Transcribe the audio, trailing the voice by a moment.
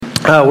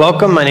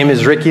Welcome. My name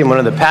is Ricky. I'm one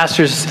of the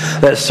pastors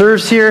that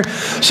serves here.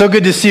 So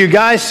good to see you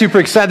guys. Super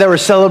excited that we're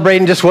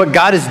celebrating just what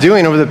God is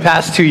doing over the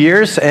past 2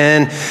 years.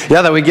 And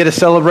yeah, that we get to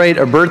celebrate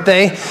a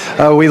birthday.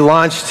 We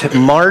launched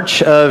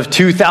March of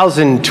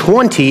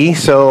 2020.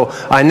 So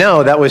I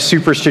know that was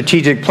super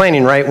strategic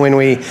planning right when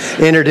we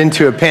entered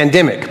into a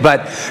pandemic.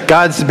 But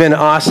God's been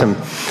awesome.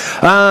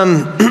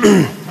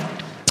 I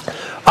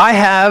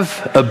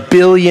have $1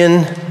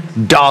 billion.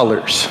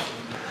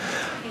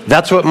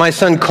 That's what my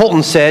son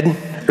Colton said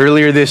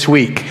earlier this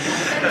week,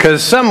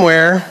 because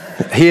somewhere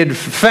he had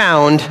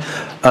found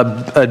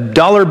a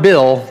dollar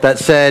bill that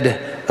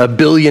said $1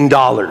 billion,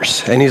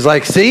 and he's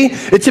like, "See,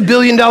 it's $1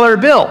 billion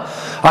bill.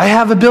 I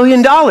have $1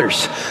 billion."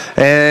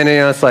 And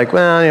it's like,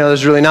 well,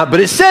 there's really not,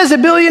 but it says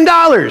 $1 billion.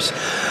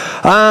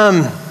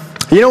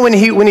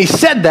 When he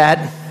said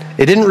that,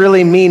 it didn't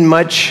really mean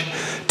much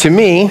to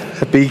me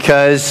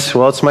because,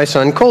 well, it's my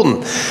son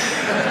Colton.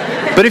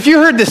 But if you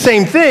heard the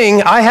same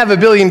thing, I have $1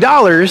 billion,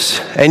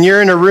 and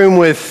you're in a room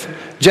with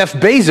Jeff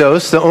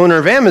Bezos, the owner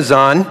of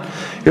Amazon,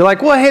 you're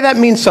like, well, hey, that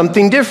means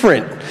something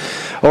different.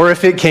 Or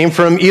if it came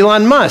from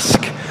Elon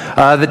Musk,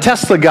 the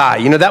Tesla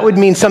guy, that would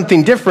mean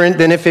something different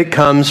than if it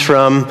comes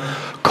from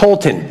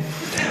Colton.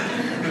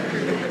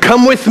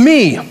 Come with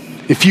me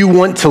if you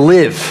want to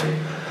live.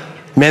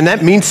 Man,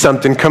 that means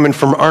something coming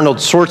from Arnold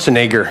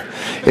Schwarzenegger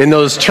in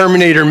those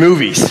Terminator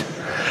movies.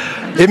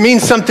 It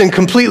means something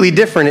completely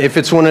different if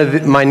it's one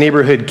of my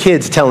neighborhood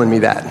kids telling me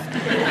that.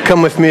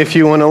 Come with me if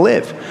you want to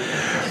live.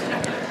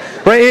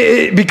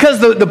 Right? Because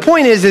the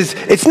point is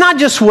it's not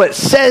just what's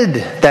said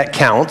that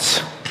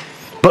counts,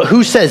 but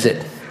who says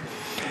it.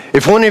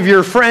 If one of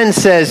your friends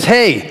says,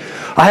 "Hey,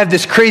 I have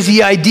this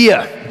crazy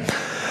idea,"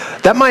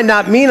 that might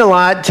not mean a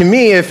lot to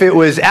me if it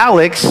was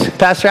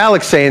Pastor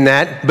Alex saying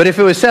that, but if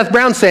it was Seth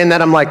Brown saying that,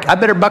 I'm like, I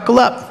better buckle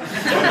up.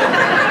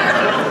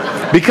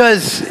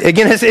 Because,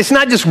 again, it's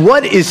not just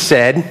what is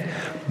said,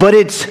 but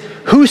it's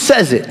who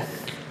says it.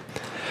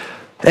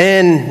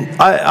 And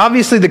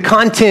obviously the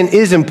content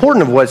is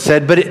important of what's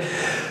said, but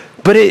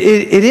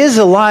it is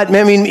a lot.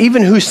 I mean,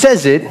 even who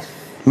says it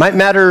might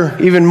matter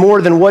even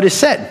more than what is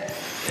said.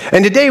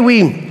 And today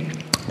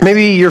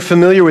maybe you're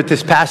familiar with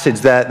this passage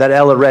that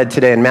Ella read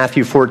today in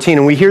Matthew 14,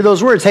 and we hear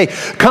those words, "Hey,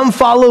 come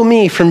follow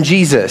me," from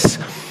Jesus.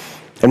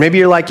 And maybe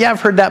you're like, yeah,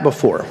 I've heard that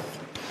before.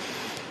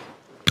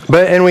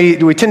 And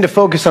we tend to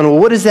focus on, well,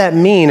 what does that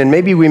mean? And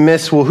maybe we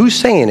miss, well, who's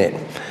saying it?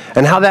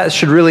 And how that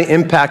should really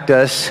impact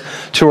us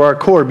to our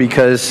core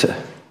because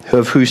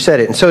of who said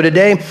it. And so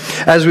today,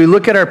 as we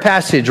look at our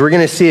passage, we're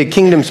going to see a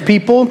kingdom's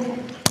people,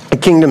 a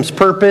kingdom's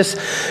purpose,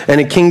 and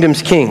a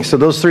kingdom's king. So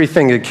those three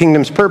things: a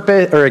kingdom's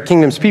purpose, or a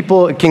kingdom's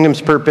people, a kingdom's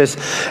purpose,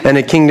 and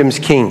a kingdom's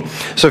king.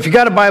 So if you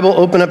got a Bible,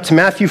 open up to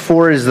Matthew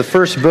 4. It is the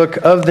first book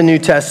of the New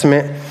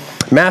Testament,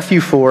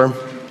 Matthew 4.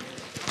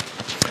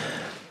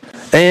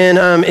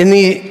 And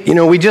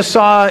we just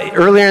saw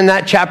earlier in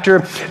that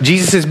chapter,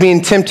 Jesus is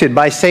being tempted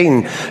by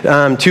Satan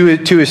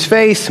to his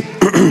face.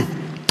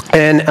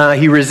 And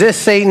he resists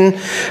Satan.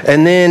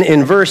 And then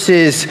in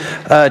verses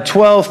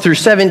 12 through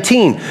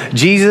 17,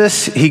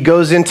 Jesus, he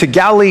goes into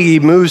Galilee.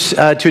 He moves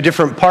to a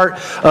different part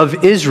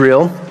of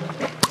Israel.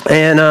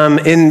 And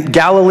in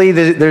Galilee,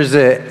 there's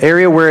an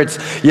area where it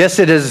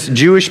is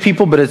Jewish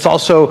people, but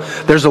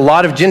there's a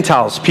lot of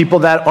Gentiles, people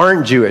that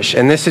aren't Jewish.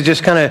 And this is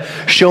just kind of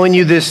showing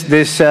you this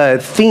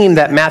theme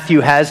that Matthew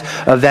has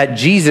of that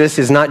Jesus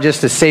is not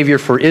just a savior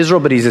for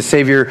Israel, but he's a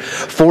savior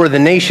for the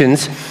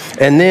nations.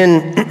 And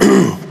then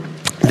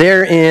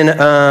there in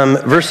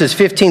verses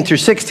 15 through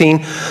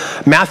 16,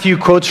 Matthew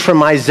quotes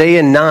from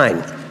Isaiah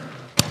 9.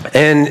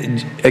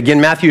 And again,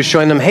 Matthew is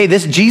showing them, hey,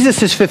 this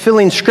Jesus is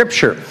fulfilling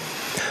Scripture.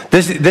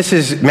 This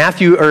is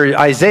Matthew, or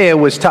Isaiah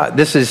was taught.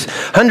 This is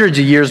hundreds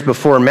of years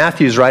before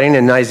Matthew's writing,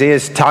 and Isaiah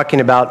is talking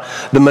about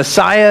the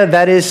Messiah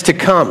that is to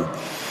come,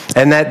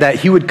 and that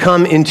he would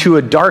come into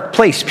a dark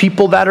place,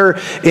 people that are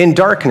in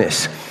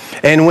darkness.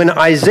 And when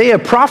Isaiah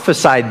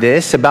prophesied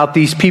this about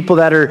these people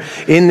that are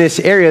in this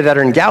area that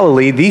are in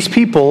Galilee, these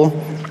people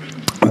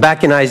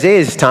back in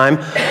Isaiah's time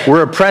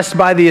were oppressed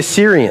by the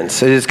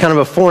Assyrians. It is kind of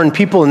a foreign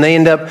people, and they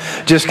end up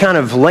just kind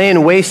of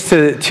laying waste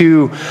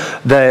to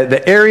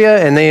the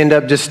area, and they end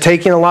up just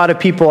taking a lot of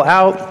people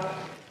out.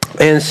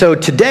 And so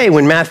today,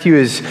 when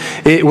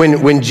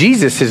when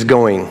Jesus is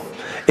going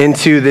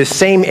into this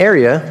same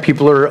area,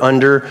 people are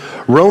under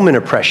Roman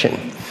oppression.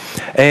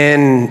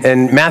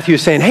 And Matthew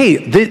is saying, hey,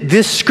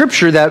 this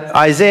scripture that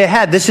Isaiah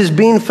had, this is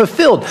being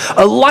fulfilled.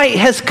 A light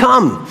has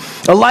come.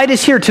 A light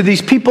is here to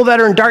these people that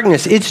are in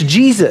darkness. It's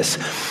Jesus.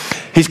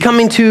 He's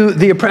coming to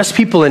the oppressed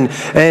people,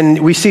 and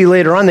we see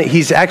later on that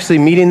he's actually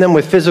meeting them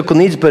with physical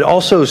needs, but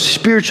also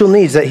spiritual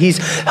needs, that he's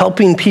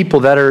helping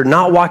people that are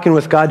not walking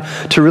with God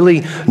to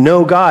really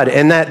know God.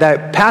 And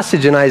that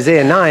passage in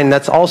Isaiah 9,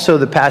 that's also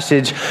the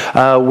passage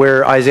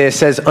where Isaiah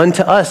says,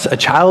 unto us a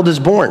child is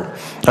born.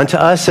 Unto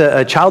us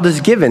a child is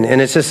given. And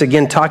it's just,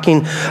 again,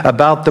 talking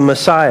about the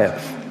Messiah.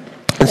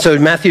 And so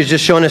Matthew is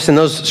just showing us in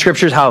those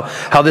scriptures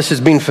how this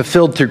is being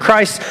fulfilled through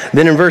Christ.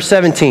 Then in verse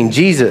 17,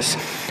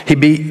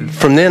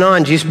 from then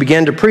on, Jesus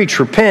began to preach,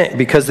 repent,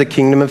 because the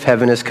kingdom of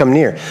heaven has come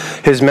near.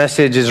 His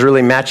message is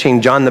really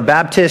matching John the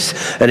Baptist.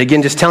 And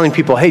again, just telling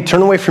people, hey,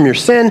 turn away from your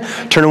sin,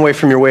 turn away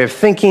from your way of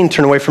thinking,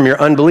 turn away from your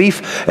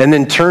unbelief, and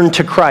then turn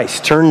to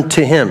Christ, turn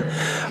to him.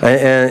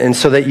 And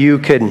so that you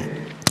could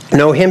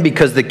know him,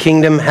 because the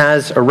kingdom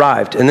has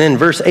arrived. And then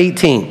verse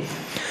 18.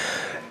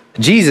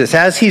 Jesus,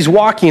 as he's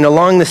walking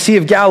along the Sea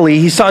of Galilee,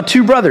 he saw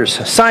two brothers,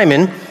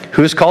 Simon,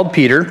 who is called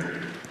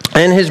Peter,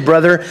 and his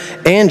brother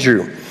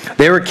Andrew.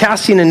 They were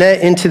casting a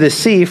net into the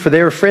sea, for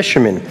they were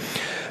fishermen.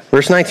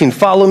 Verse 19,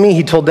 follow me,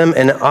 he told them,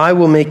 and I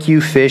will make you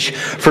fish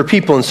for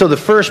people. And so the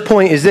first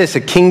point is this,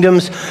 a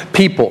kingdom's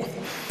people.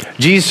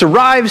 Jesus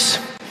arrives,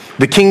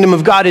 the kingdom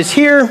of God is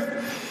here,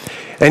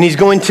 and he's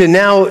going to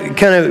now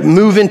kind of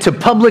move into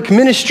public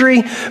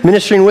ministry,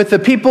 ministering with the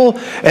people.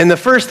 And the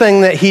first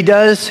thing that he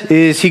does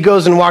is he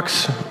goes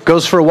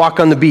for a walk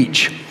on the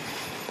beach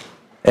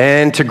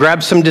and to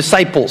grab some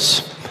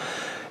disciples.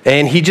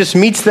 And he just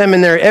meets them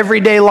in their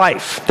everyday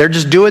life. They're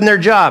just doing their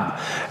job.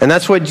 And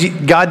that's what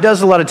God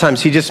does a lot of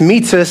times. He just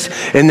meets us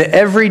in the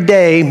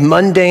everyday,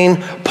 mundane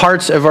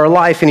parts of our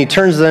life, and he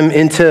turns them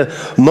into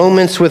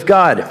moments with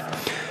God.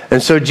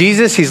 And so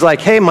Jesus, he's like,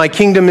 hey, my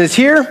kingdom is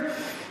here.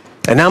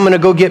 And I'm going to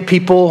go get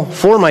people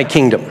for my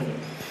kingdom.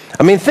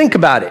 I mean, think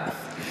about it.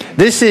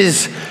 This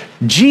is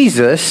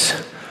Jesus,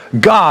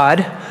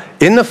 God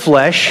in the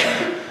flesh,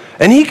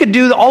 and he could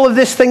do all of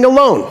this thing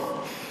alone,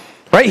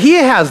 right? He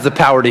has the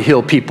power to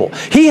heal people.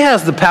 He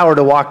has the power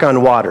to walk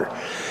on water.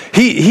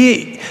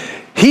 He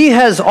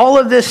has all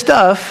of this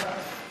stuff,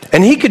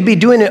 and he could be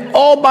doing it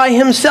all by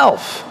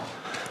himself.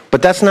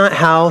 But that's not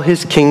how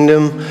his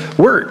kingdom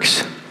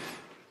works.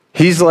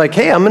 He's like,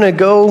 hey, I'm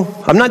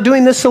not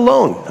doing this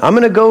alone. I'm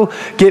going to go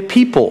get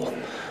people.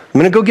 I'm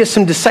going to go get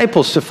some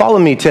disciples to follow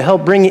me to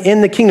help bring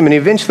in the kingdom. And he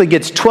eventually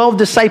gets 12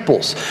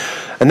 disciples.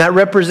 And that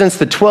represents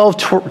the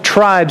 12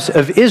 tribes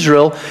of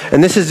Israel.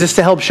 And this is just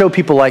to help show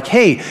people like,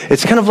 hey,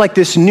 it's kind of like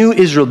this new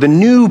Israel, the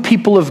new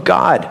people of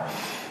God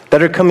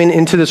that are coming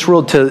into this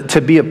world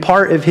to be a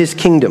part of his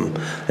kingdom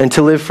and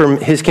to live from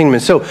his kingdom.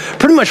 And so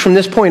pretty much from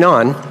this point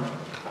on,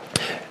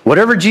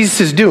 whatever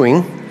Jesus is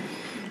doing,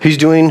 he's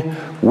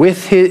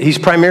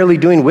primarily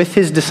doing with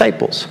his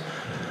disciples.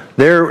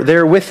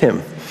 They're with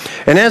him.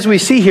 And as we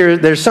see here,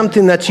 there's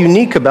something that's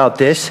unique about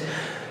this,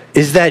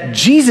 is that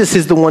Jesus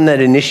is the one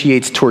that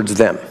initiates towards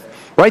them,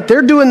 right?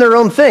 They're doing their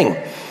own thing.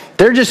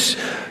 They're just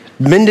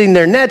mending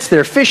their nets,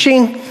 they're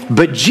fishing,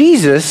 but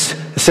Jesus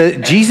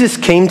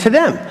came to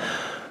them.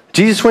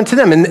 Jesus went to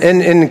them. And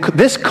in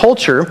this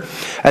culture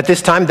at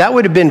this time, that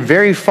would have been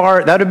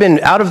that would have been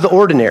out of the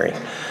ordinary.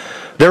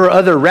 There were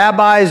other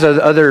rabbis,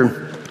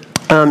 other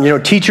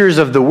teachers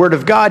of the Word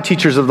of God,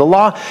 teachers of the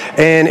law.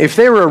 And if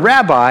they were a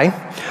rabbi,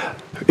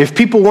 if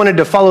people wanted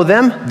to follow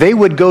them, they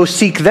would go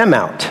seek them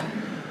out.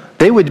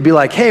 They would be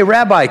like, hey,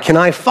 Rabbi, can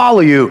I follow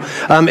you?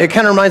 It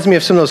kind of reminds me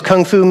of some of those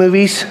kung fu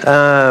movies,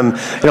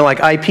 like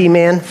IP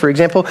Man, for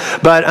example.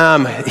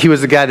 But he was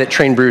the guy that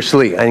trained Bruce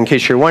Lee, in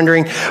case you're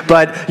wondering.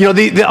 But,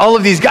 all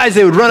of these guys,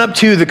 they would run up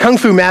to the kung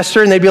fu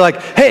master, and they'd be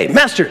like, hey,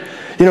 master,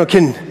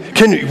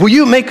 will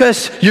you make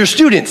us your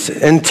students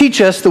and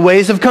teach us the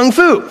ways of kung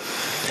fu?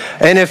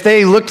 And if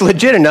they looked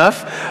legit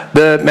enough,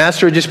 the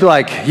master would just be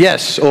like,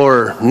 yes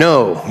or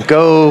no,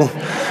 go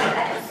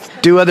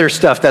do other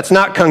stuff that's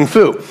not kung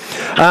fu.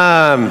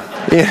 And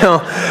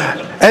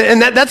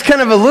that's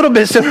kind of a little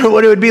bit similar to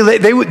what it would be.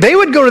 They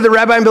would go to the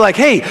rabbi and be like,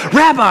 hey,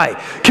 Rabbi,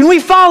 can we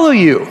follow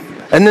you?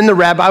 And then the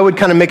rabbi would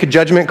kind of make a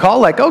judgment call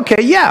like,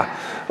 okay,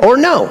 yeah, or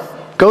no,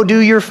 go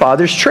do your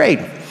father's trade.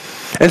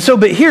 And so,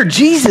 but here,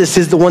 Jesus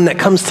is the one that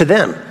comes to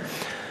them.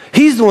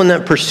 He's the one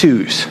that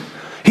pursues.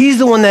 He's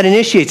the one that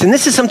initiates. And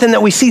this is something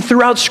that we see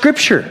throughout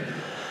Scripture.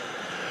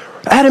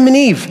 Adam and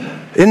Eve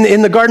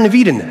in the Garden of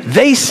Eden,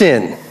 they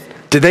sin.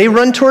 Do they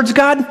run towards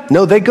God?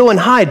 No, they go and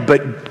hide,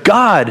 but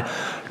God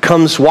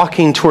comes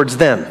walking towards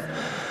them.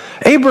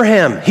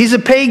 Abraham, he's a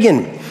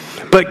pagan,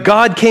 but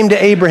God came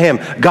to Abraham.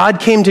 God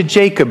came to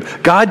Jacob.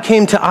 God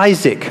came to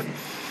Isaac.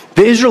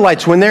 The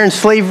Israelites, when they're in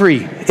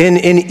slavery in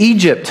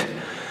Egypt,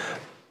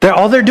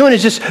 all they're doing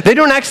is they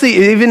don't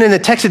actually, even in the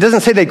text, it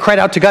doesn't say they cried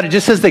out to God. It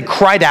just says they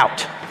cried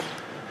out.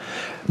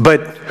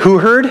 But who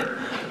heard?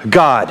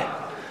 God.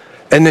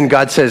 And then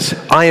God says,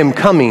 I am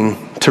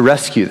coming to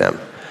rescue them.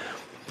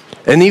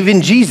 And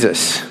even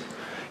Jesus,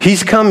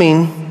 he's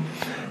coming.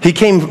 He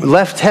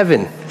left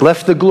heaven,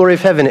 left the glory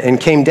of heaven,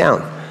 and came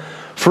down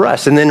for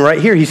us. And then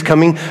right here, he's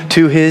coming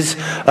to his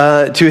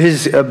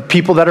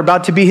people that are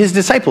about to be his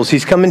disciples.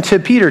 He's coming to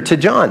Peter, to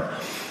John.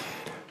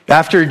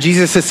 After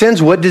Jesus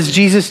ascends, what does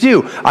Jesus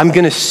do? I'm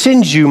going to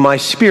send you my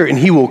Spirit, and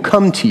he will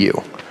come to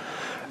you.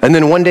 And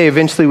then one day,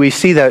 eventually, we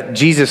see that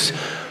Jesus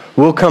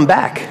will come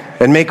back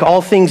and make all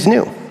things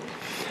new.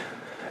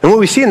 And what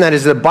we see in that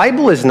is the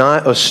Bible is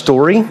not a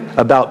story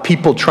about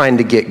people trying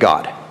to get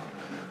God.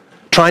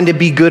 trying to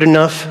be good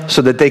enough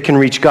so that they can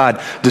reach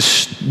God. The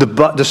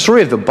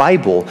story of the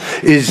Bible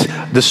is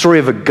the story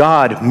of a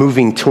God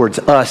moving towards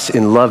us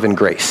in love and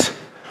grace,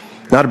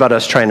 not about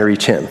us trying to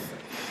reach him.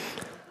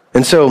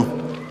 And so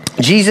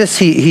Jesus,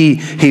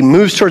 he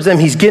moves towards them.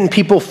 He's getting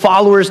people,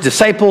 followers,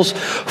 disciples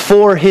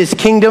for his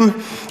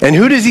kingdom. And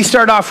who does he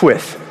start off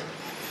with?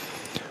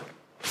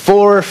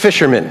 4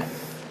 fishermen.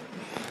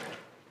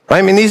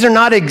 I mean, these are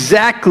not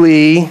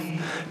exactly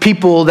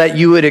people that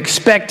you would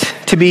expect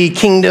to be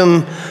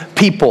kingdom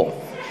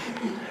people,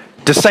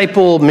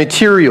 disciple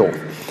material.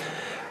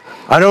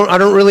 I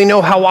don't really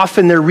know how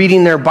often they're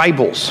reading their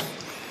Bibles.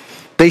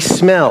 They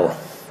smell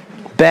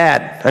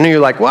bad. I know you're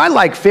like, well, I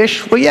like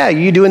fish. Well, yeah,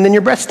 you do, and then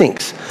your breath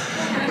stinks.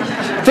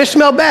 Fish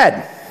smell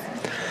bad.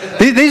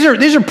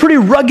 These are pretty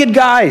rugged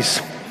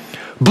guys,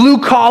 blue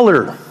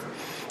collar,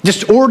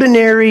 just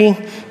ordinary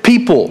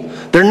people.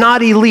 They're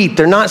not elite.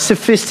 They're not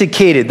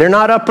sophisticated. They're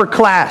not upper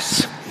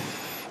class.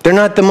 They're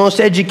not the most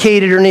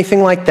educated or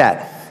anything like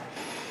that.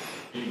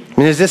 I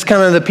mean, is this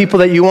kind of the people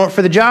that you want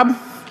for the job?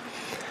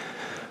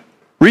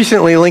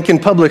 Recently, Lincoln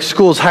Public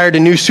Schools hired a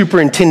new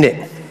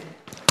superintendent.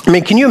 I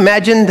mean, can you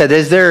imagine that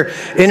as they're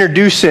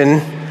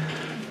introducing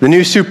the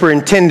new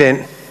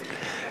superintendent,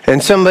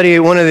 and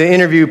one of the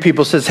interview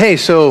people says, hey,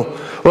 so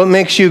what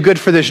makes you good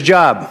for this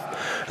job?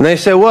 And they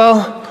say,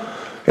 well,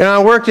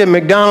 I worked at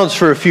McDonald's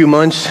for a few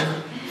months.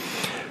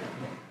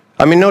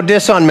 I mean, no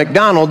diss on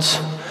McDonald's,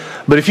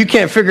 but if you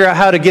can't figure out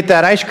how to get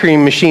that ice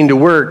cream machine to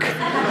work,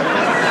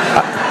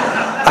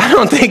 I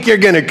don't think you're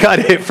going to cut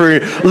it for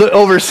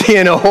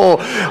overseeing a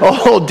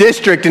whole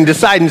district and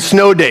deciding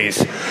snow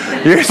days.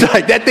 You're just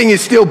like, that thing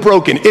is still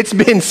broken. It's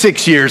been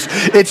 6 years.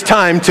 It's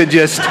time to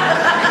just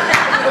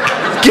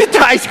get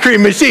the ice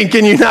cream machine.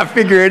 Can you not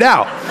figure it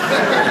out?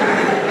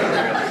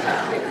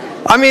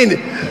 I mean,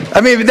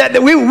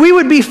 we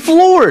would be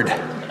floored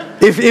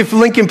if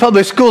Lincoln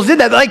Public Schools did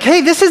that. Like,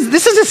 hey, this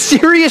is a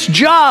serious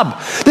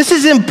job. This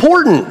is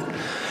important.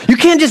 You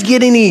can't just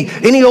get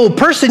any old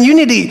person.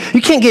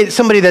 You can't get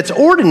somebody that's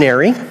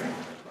ordinary.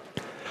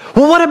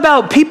 Well, what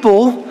about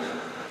people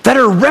that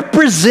are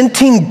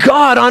representing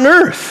God on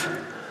earth?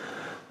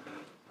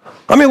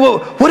 I mean,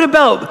 what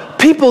about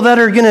people that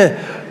are going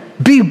to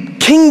be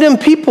kingdom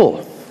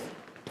people?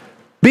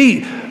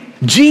 Be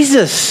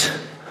Jesus,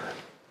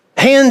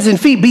 hands and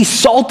feet, be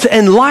salt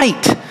and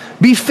light,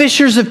 be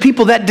fishers of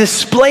people that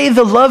display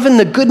the love and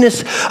the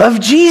goodness of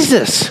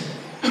Jesus.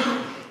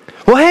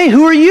 Well, hey,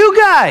 who are you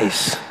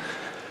guys?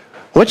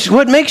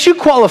 What makes you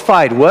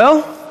qualified?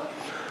 Well,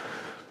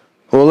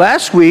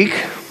 last week,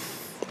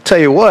 I'll tell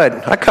you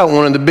what, I caught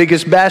one of the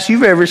biggest bass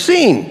you've ever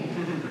seen.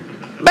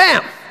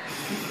 Bam!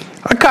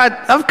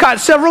 I've caught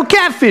several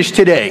catfish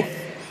today.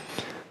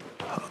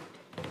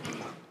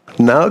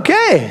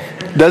 Okay,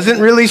 doesn't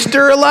really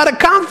stir a lot of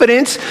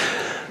confidence,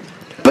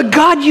 but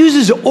God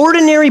uses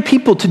ordinary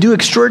people to do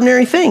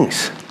extraordinary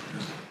things.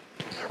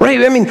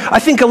 Right? I mean, I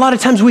think a lot of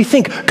times we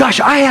think, gosh,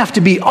 I have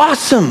to be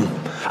awesome.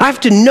 I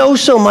have to know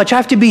so much. I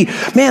have to be,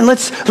 man,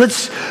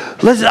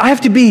 I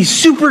have to be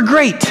super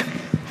great.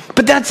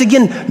 But that's,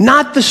 again,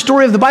 not the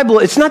story of the Bible.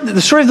 It's not,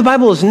 the story of the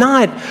Bible is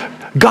not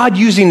God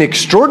using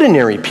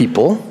extraordinary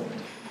people.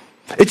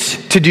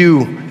 It's to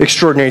do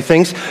extraordinary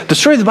things. The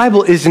story of the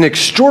Bible is an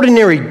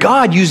extraordinary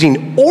God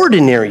using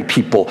ordinary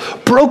people,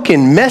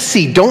 broken,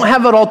 messy, don't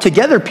have it all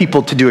together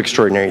people to do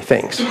extraordinary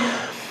things.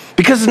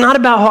 Because it's not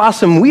about how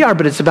awesome we are,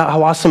 but it's about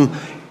how awesome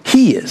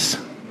he is.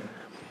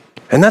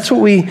 And that's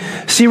what we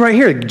see right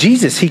here.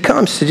 Jesus, he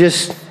comes to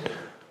just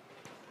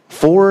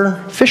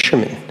 4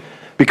 fishermen.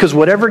 Because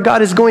whatever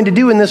God is going to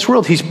do in this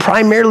world, he's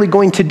primarily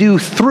going to do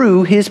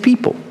through his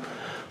people.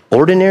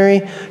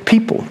 Ordinary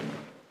people.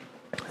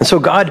 And so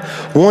God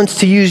wants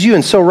to use you.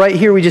 And so right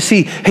here we just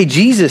see, hey,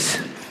 Jesus,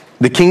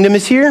 the kingdom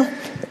is here,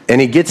 and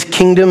he gets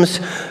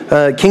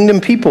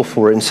kingdom people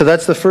for it. And so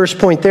that's the first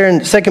point there.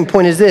 And the second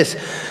point is this.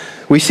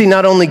 We see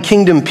not only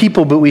kingdom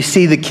people, but we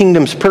see the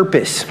kingdom's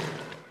purpose.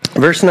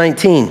 Verse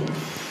 19.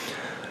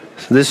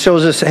 So this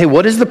shows us, hey,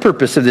 what is the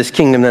purpose of this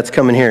kingdom that's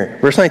coming here?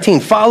 Verse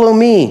 19, follow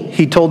me,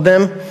 he told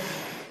them,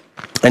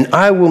 and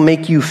I will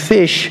make you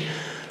fish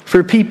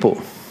for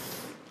people.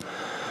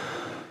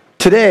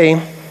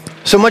 Today,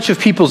 so much of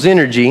people's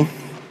energy,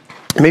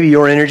 maybe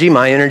your energy,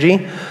 my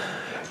energy,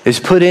 is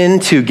put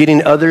into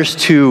getting others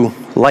to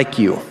like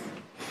you,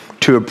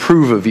 to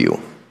approve of you.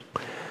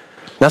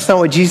 That's not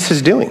what Jesus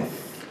is doing.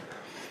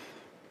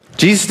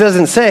 Jesus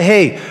doesn't say,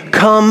 hey,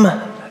 come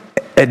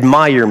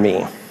admire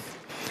me.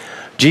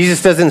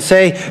 Jesus doesn't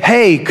say,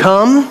 hey,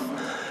 come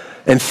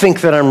and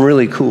think that I'm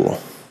really cool.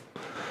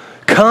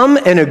 Come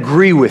and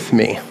agree with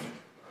me.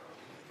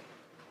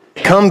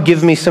 Come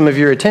give me some of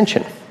your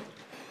attention.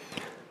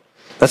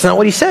 That's not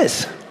what he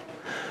says.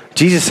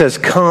 Jesus says,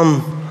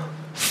 come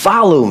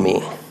follow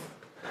me.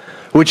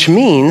 Which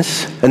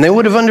means, and they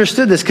would have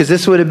understood this because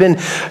this would have been,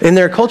 in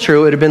their culture, it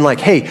would have been like,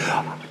 hey,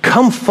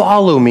 come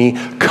follow me,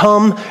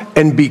 come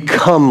and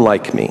become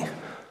like me.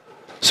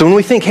 So when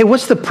we think, hey,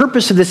 what's the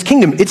purpose of this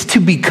kingdom? It's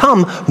to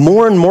become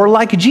more and more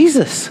like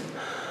Jesus.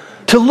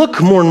 to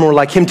look more and more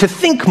like him, to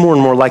think more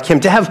and more like him,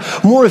 to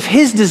have more of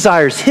his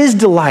desires, his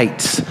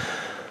delights.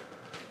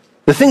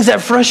 The things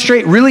that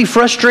really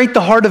frustrate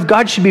the heart of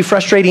God should be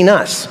frustrating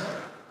us.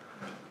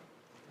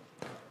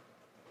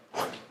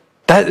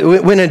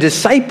 When a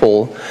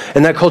disciple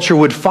in that culture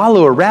would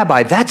follow a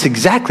rabbi, that's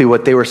exactly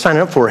what they were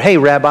signing up for. Hey,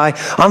 rabbi,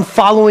 I'm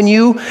following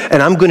you,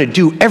 and I'm going to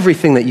do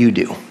everything that you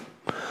do.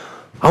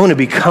 I want to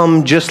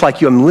become just like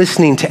you. I'm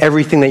listening to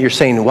everything that you're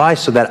saying. Why?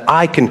 So that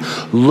I can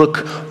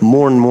look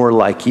more and more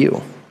like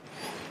you.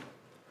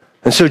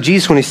 And so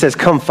Jesus, when he says,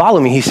 come follow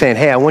me, he's saying,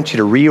 hey, I want you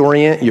to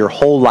reorient your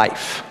whole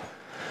life,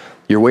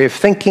 your way of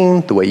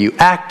thinking, the way you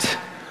act,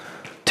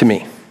 to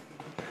me.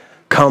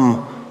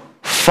 Come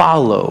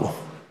follow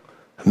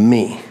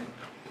me.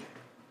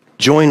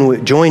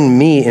 Join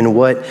me in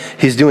what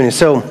he's doing. And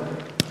so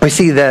we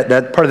see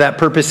that part of that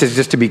purpose is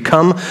just to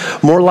become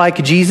more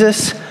like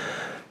Jesus.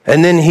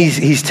 And then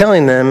he's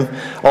telling them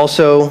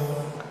also,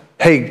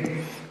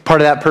 hey, part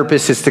of that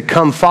purpose is to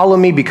come follow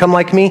me, become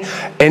like me,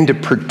 and to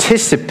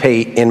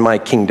participate in my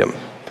kingdom.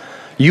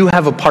 You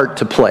have a part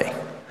to play.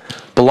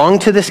 Belong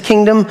to this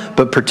kingdom,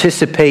 but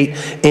participate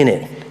in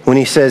it. When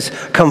he says,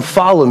 come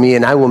follow me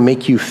and I will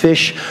make you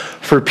fish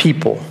for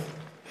people.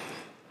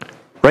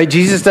 Right?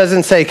 Jesus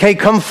doesn't say, hey,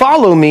 come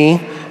follow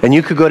me and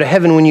you could go to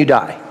heaven when you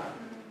die.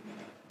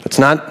 That's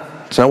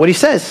not what he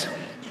says.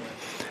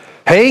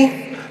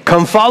 Hey,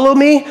 come follow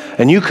me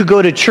and you could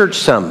go to church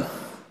some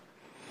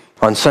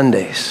on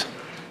Sundays.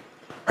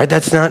 Right?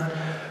 That's not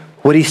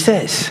what he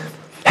says.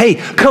 Hey,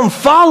 come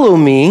follow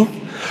me,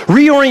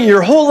 reorient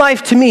your whole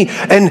life to me,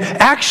 and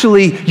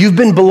actually you've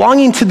been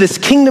belonging to this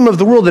kingdom of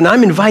the world and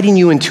I'm inviting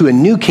you into a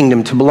new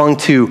kingdom to belong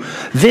to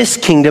this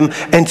kingdom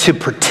and to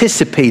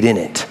participate in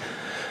it.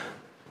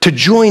 To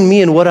join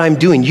me in what I'm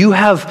doing. You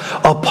have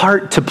a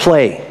part to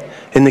play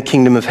in the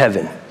kingdom of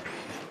heaven.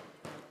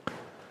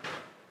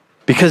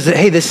 Because,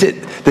 hey, this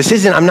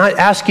isn't, I'm not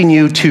asking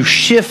you to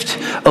shift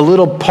a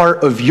little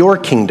part of your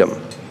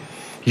kingdom,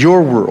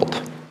 your world,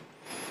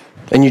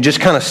 and you just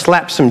kind of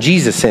slap some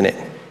Jesus in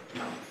it.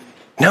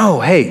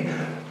 No, hey,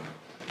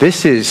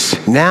 this is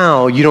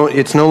now,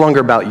 it's no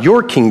longer about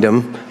your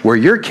kingdom where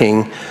you're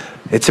king,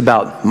 it's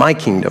about my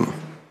kingdom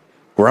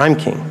where I'm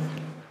king.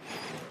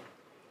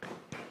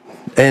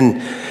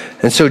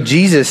 And so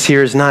Jesus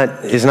here is not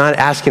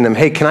asking them,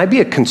 hey, can I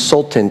be a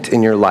consultant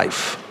in your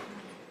life?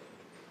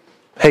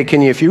 Hey,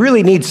 if you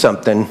really need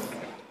something,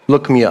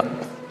 look me up.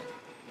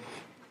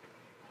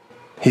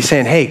 He's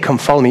saying, hey, come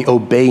follow me,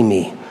 obey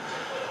me.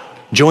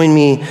 Join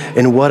me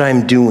in what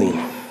I'm doing.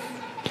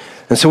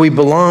 And so we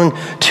belong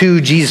to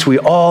Jesus. We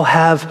all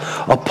have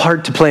a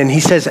part to play. And he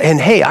says,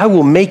 and hey, I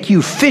will make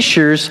you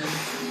fishers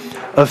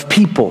of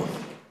people.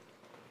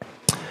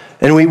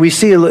 And we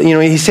see,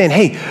 he's saying,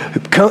 hey,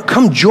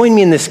 come join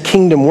me in this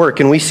kingdom work.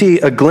 And we see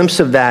a glimpse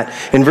of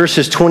that in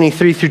verses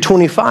 23 through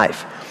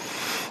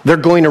 25. They're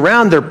going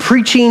around, they're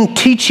preaching,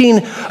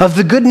 teaching of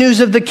the good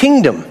news of the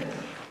kingdom.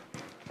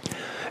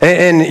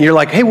 And you're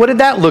like, hey, what did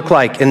that look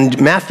like? And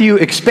Matthew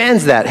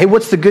expands that. Hey,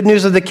 what's the good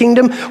news of the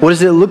kingdom? What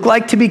does it look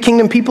like to be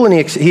kingdom people? And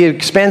he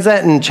expands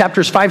that in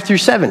chapters 5 through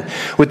 7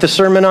 with the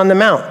Sermon on the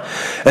Mount.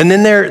 And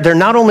then they're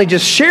not only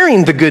just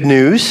sharing the good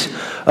news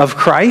of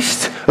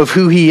Christ, of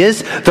who he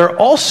is, they're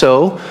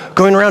also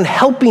going around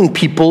helping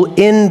people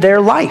in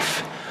their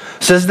life.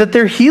 It says that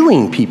they're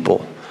healing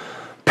people,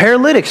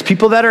 paralytics,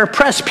 people that are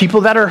oppressed,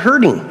 people that are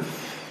hurting.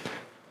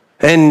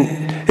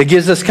 And it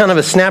gives us kind of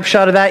a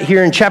snapshot of that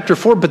here in chapter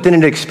 4, but then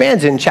it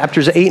expands in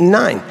chapters 8 and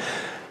 9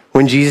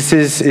 when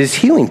Jesus is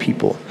healing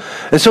people.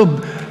 And so,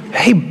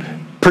 hey,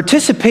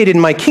 participate in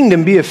my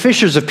kingdom, be a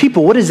fishers of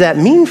people. What does that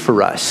mean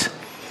for us?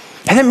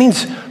 And that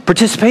means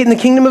participate in the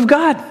kingdom of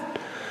God.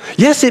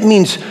 Yes, it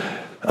means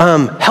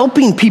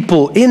helping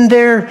people in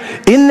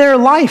their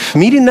life,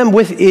 meeting them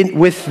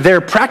with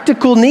their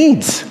practical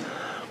needs.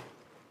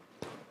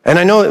 And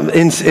I know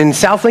in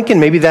South Lincoln,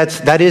 maybe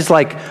that is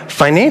like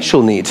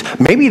financial needs.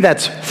 Maybe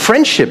that's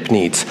friendship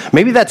needs.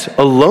 Maybe that's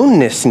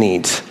aloneness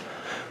needs.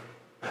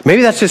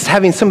 Maybe that's just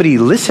having somebody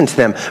listen to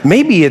them.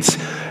 Maybe it's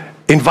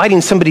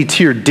inviting somebody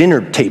to your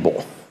dinner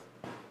table.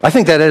 I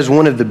think that is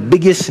one of the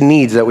biggest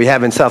needs that we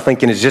have in South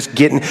Lincoln is just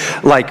getting,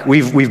 like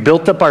we've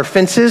built up our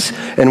fences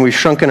and we've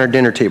shrunken our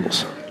dinner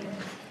tables.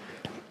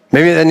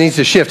 Maybe that needs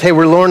to shift. Hey,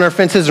 we're lowering our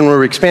fences and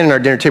we're expanding our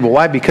dinner table.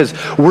 Why? Because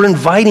we're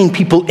inviting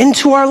people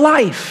into our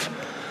life.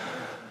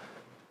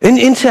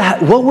 Into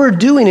what we're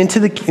doing,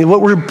 into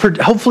what we're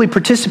hopefully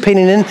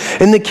participating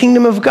in the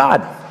kingdom of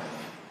God.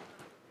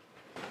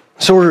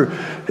 So we're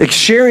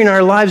sharing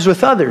our lives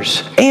with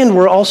others, and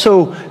we're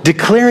also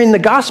declaring the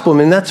gospel. I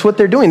mean, that's what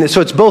they're doing.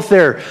 So it's both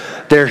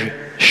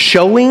they're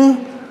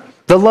showing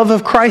the love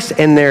of Christ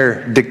and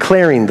they're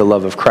declaring the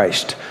love of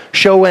Christ.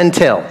 Show and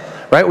tell,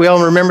 right? We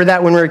all remember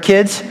that when we were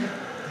kids?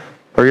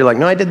 Or you're like,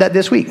 no, I did that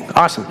this week.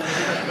 Awesome.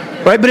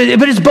 Right? But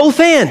it's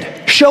both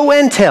and. Show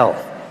and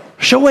tell.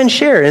 Show and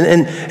share.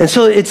 And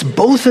so it's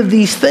both of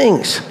these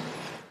things.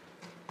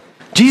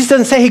 Jesus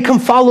doesn't say, hey, come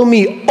follow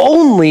me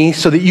only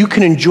so that you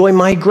can enjoy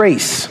my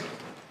grace.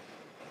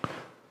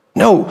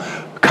 No,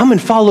 come and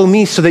follow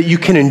me so that you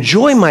can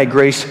enjoy my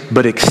grace,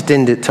 but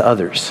extend it to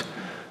others.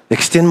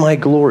 Extend my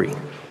glory.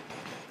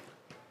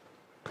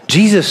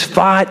 Jesus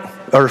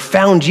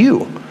found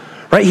you,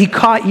 right? He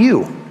caught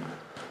you.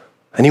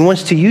 And he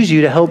wants to use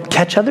you to help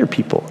catch other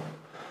people,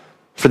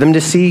 for them to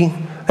see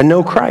and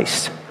know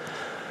Christ.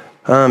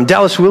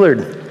 Dallas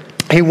Willard,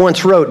 he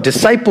once wrote,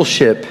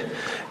 discipleship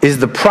is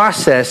the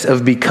process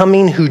of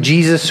becoming who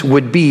Jesus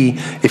would be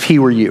if he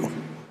were you.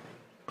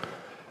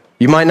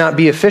 You might not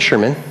be a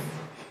fisherman,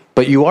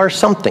 but you are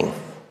something.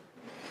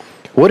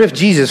 What if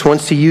Jesus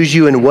wants to use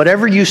you in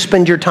whatever you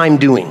spend your time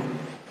doing?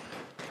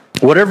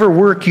 Whatever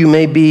work you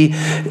may be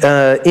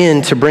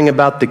in to bring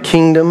about the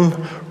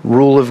kingdom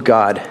rule of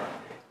God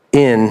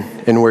in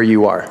and where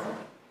you are.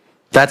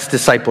 That's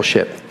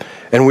discipleship.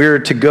 And we're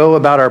to go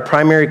about our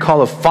primary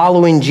call of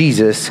following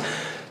Jesus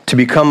to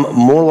become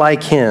more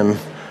like him,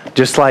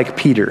 just like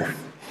Peter,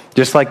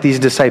 just like these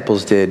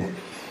disciples did,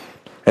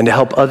 and to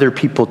help other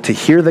people to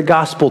hear the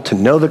gospel, to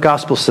know the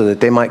gospel so that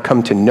they might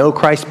come to know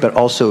Christ, but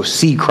also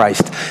see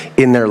Christ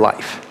in their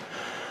life.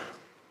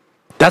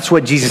 That's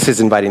what Jesus is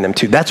inviting them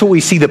to. That's what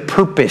we see the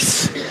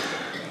purpose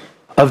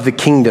of the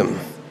kingdom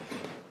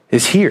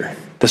is here.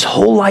 This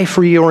whole life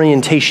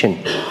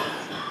reorientation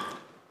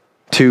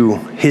to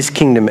his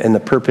kingdom and the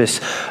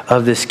purpose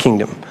of this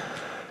kingdom.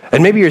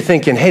 And maybe you're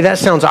thinking, hey, that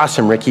sounds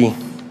awesome, Ricky,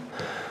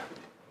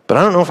 but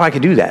I don't know if I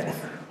could do that.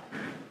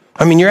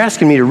 I mean, you're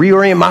asking me to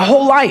reorient my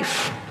whole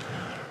life,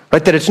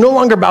 right? That it's no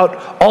longer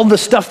about all the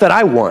stuff that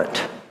I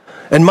want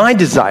and my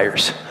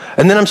desires.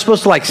 And then I'm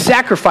supposed to live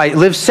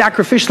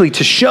sacrificially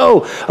to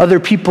show other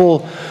people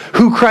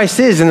who Christ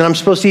is. And then I'm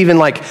supposed to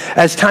even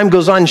as time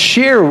goes on,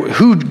 share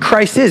who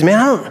Christ is. Man,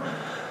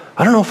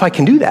 I don't know if I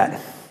can do that.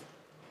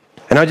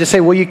 And I just say,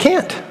 well, you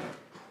can't.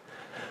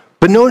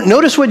 But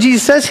notice what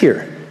Jesus says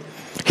here.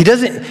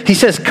 He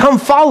says, come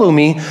follow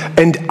me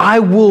and I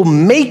will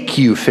make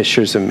you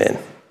fishers of men.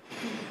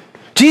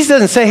 Jesus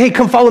doesn't say, hey,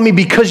 come follow me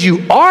because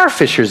you are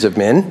fishers of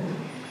men,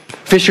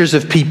 fishers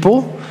of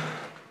people.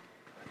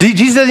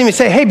 Jesus doesn't even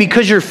say, hey,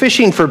 because you're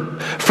fishing for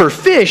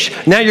fish,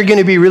 now you're going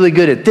to be really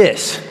good at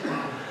this.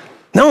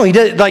 No, he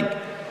does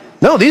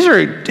no, these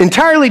are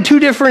entirely two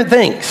different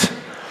things.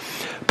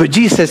 But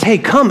Jesus says, hey,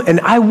 come and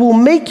I will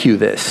make you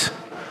this.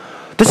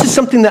 This is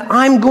something that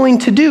I'm going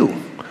to do.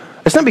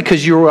 It's not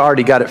because you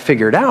already got it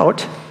figured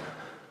out.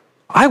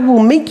 I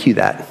will make you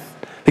that.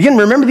 Again,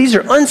 remember, these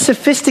are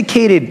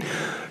unsophisticated,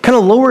 kind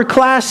of lower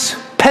class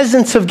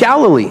peasants of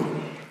Galilee.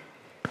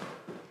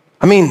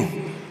 I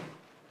mean,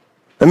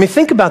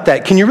 think about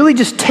that. Can you really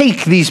just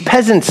take these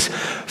peasants,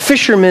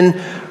 fishermen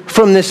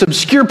from this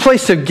obscure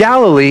place of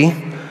Galilee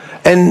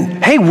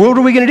and, hey, what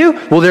are we going to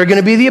do? Well, they're going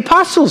to be the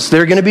apostles.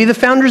 They're going to be the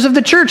founders of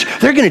the church.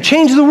 They're going to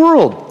change the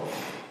world.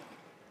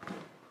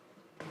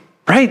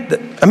 Right?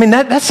 I mean,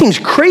 that seems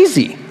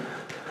crazy.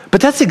 But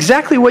that's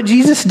exactly what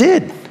Jesus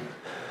did.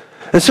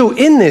 And so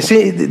in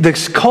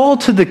this call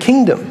to the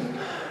kingdom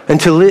and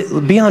to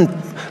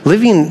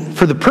living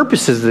for the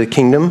purposes of the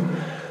kingdom,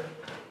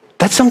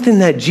 that's something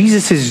that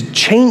Jesus is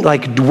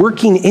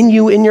working in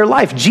you in your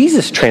life.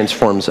 Jesus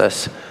transforms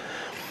us.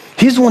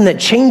 He's the one that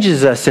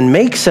changes us and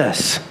makes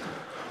us.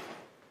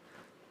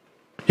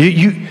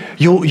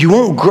 You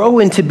won't grow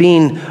into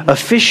being a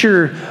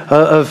fisher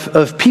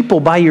of people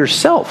by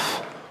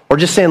yourself or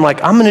just saying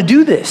I'm going to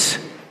do this.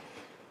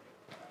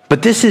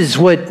 But this is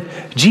what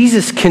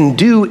Jesus can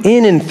do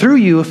in and through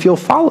you if you'll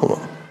follow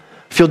him,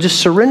 if you'll just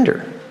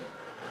surrender.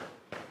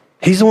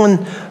 He's the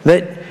one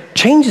that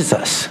changes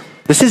us.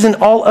 This isn't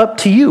all up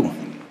to you.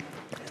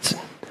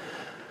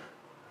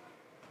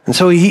 And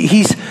so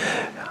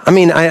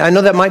I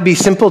know that might be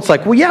simple. It's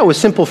well, yeah, it was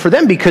simple for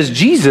them because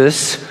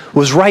Jesus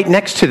was right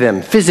next to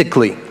them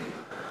physically.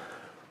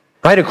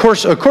 Right? Of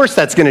course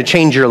that's going to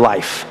change your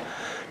life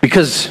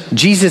because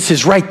Jesus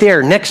is right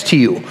there next to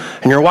you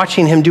and you're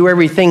watching him do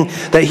everything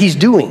that he's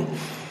doing.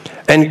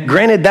 And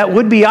granted, that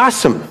would be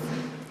awesome.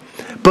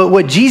 But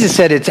what Jesus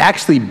said, it's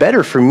actually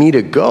better for me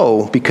to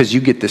go because you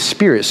get the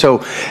Spirit. So,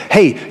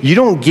 hey, you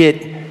don't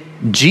get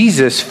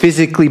Jesus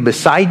physically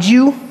beside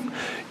you.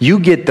 You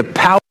get the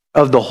power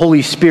of the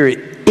Holy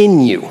Spirit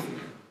in you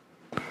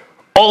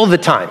all the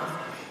time.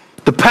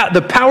 The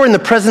power and the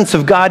presence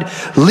of God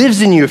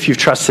lives in you if you've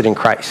trusted in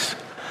Christ.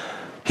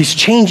 He's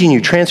changing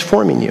you,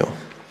 transforming you.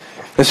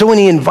 And so when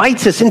he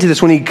invites us into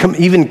this, when he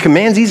even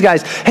commands these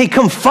guys, hey,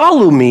 come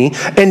follow me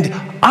and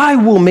I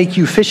will make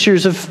you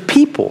fishers of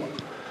people.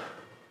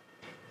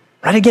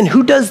 Right? Again,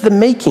 who does the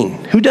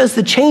making? Who does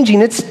the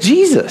changing? It's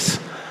Jesus.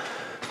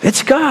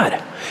 It's God.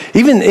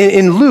 Even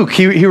in Luke,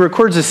 he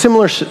records a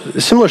similar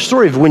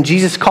story of when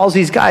Jesus calls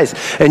these guys.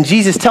 And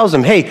Jesus tells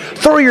them, hey,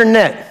 throw your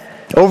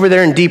net over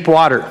there in deep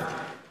water.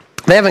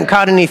 They haven't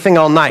caught anything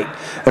all night.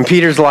 And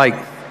Peter's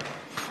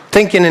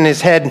thinking in his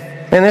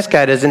head, man, this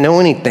guy doesn't know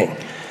anything.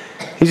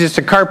 He's just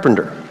a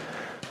carpenter.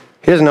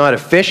 He doesn't know how to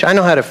fish. I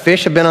know how to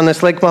fish. I've been on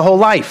this lake my whole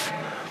life.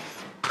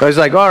 I was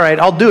all right,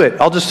 I'll do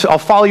it. I'll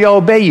follow you, I'll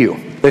obey you.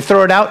 They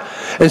throw it out.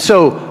 And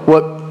so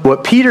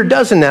what Peter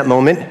does in that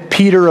moment,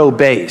 Peter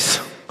obeys.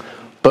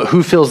 But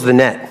who fills the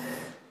net?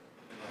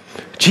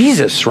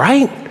 Jesus,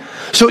 right?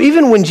 So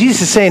even when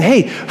Jesus is saying,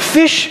 hey,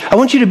 fish, I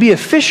want you to be a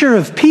fisher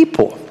of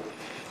people.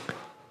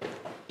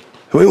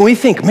 We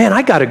think, man,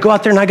 I got to go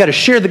out there and I got to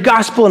share the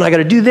gospel and I got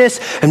to do this.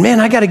 And man,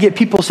 I got to get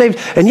people saved.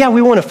 And yeah,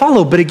 we want to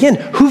follow. But again,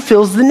 who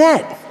fills the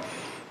net?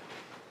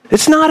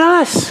 It's not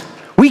us.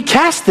 We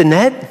cast the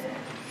net.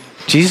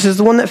 Jesus is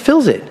the one that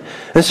fills it.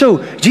 And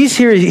so Jesus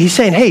here, he's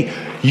saying, hey,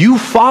 you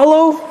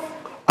follow,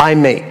 I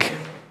make.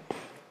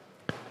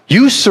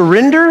 You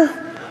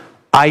surrender,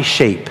 I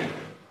shape.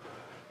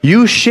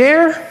 You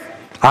share,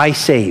 I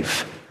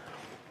save.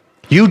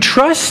 You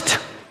trust,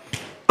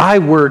 I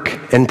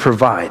work and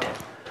provide.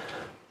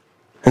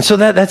 And so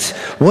that's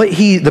what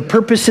the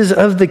purposes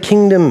of the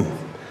kingdom.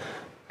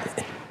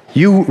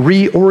 You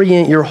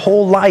reorient your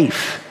whole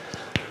life.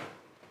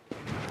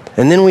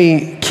 And then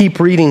we keep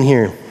reading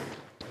here.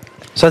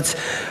 So that's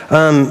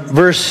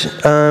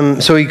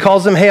so he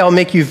calls them, hey, I'll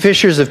make you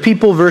fishers of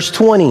people. Verse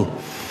 20.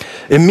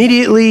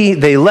 Immediately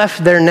they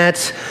left their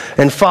nets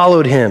and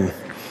followed him.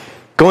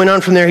 Going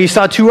on from there, he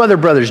saw two other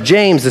brothers,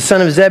 James, the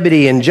son of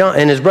Zebedee, and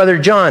his brother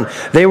John.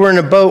 They were in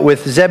a boat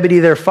with Zebedee,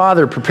 their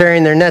father,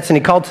 preparing their nets. And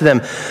he called to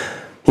them,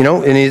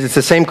 and it's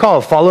the same call,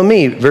 follow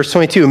me. Verse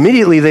 22,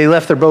 immediately they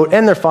left their boat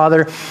and their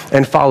father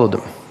and followed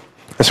them.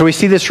 And so we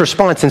see this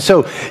response. And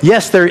so,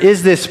 yes, there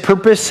is this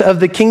purpose of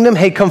the kingdom.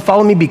 Hey, come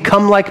follow me,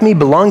 become like me,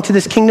 belong to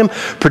this kingdom,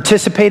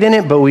 participate in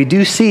it. But we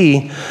do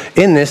see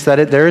in this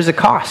that there is a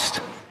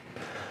cost.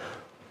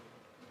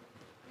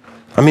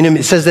 I mean,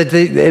 it says that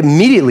they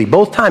immediately,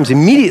 both times,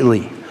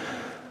 immediately,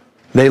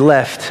 they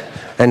left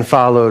and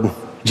followed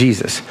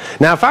Jesus.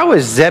 Now, if I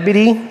was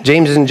Zebedee,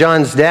 James and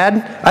John's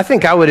dad, I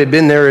think I would have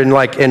been there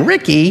and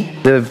Ricky,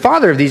 the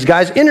father of these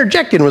guys,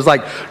 interjected and was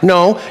like,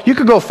 no, you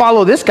could go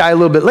follow this guy a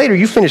little bit later.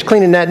 You finish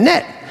cleaning that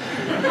net.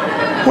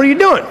 What are you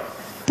doing?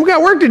 We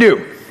got work to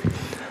do.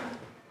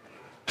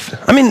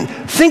 I mean,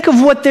 think of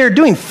what they're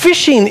doing.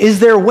 Fishing is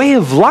their way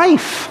of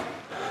life.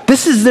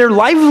 This is their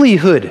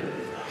livelihood.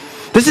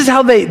 This is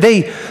how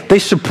they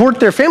support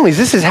their families.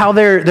 This is how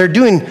they're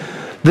doing.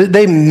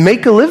 They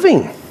make a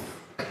living.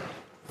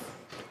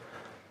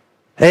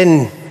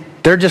 And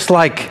they're just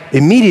like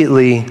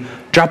immediately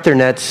drop their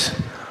nets,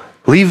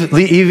 leave.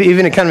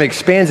 Even it kind of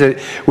expands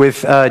it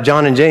with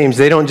John and James.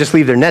 They don't just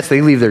leave their nets,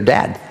 they leave their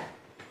dad.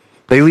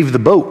 They leave the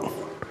boat.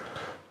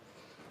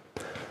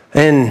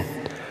 And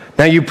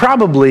now you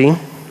probably,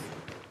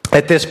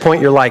 at this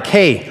point, you're like,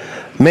 hey,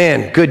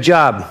 man, good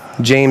job,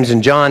 James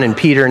and John and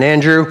Peter and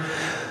Andrew.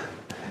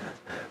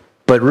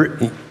 But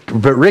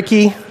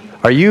Ricky,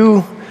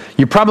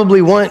 you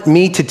probably want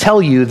me to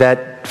tell you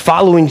that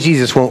following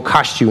Jesus won't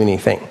cost you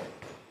anything.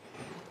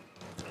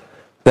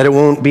 That it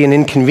won't be an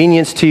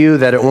inconvenience to you,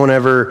 that it won't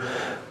ever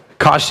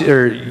cost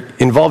or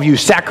involve you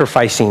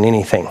sacrificing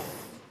anything.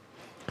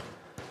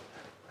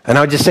 And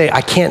I would just say,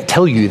 I can't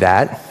tell you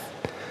that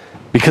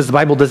because the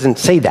Bible doesn't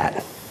say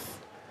that.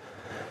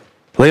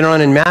 Later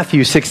on in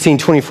Matthew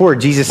 16:24,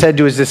 Jesus said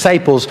to his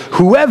disciples,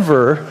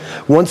 whoever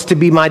wants to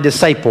be my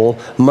disciple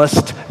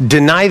must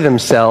deny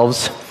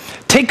themselves,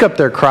 take up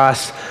their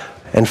cross,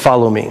 and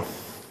follow me.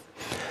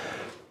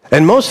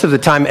 And most of the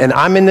time, and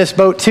I'm in this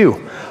boat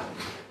too,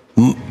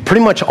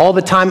 pretty much all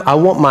the time, I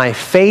want my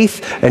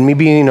faith and me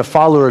being a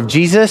follower of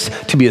Jesus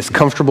to be as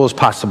comfortable as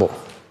possible.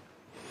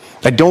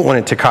 I don't want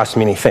it to cost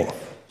me anything.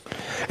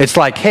 It's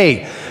like,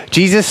 hey,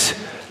 Jesus,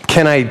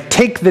 can I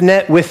take the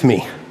net with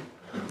me?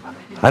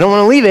 I don't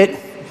want to leave it.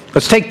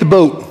 Let's take the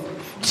boat.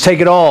 Let's take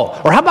it all.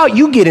 Or how about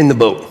you get in the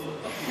boat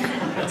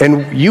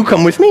and you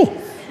come with me?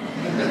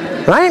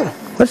 Right?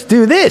 Let's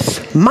do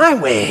this my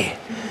way.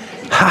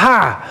 Ha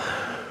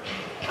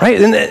ha.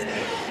 Right?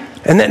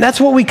 And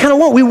that's what we kind of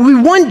want. We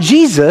want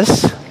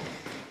Jesus,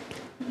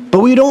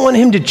 but we don't want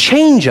him to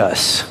change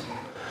us.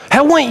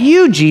 I want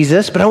you,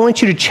 Jesus, but I don't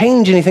want you to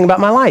change anything about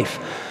my life.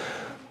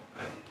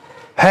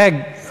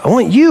 Hey, I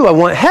want you, I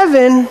want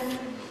heaven,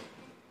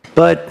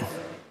 but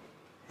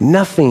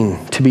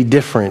nothing to be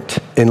different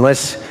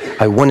unless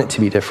I want it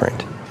to be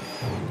different.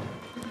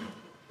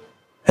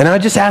 And I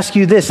just ask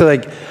you this,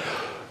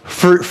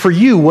 for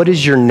you, what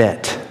is your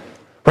net?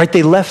 Right?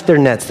 They left their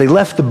nets. They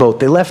left the boat.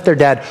 They left their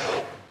dad.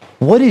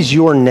 What is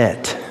your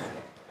net?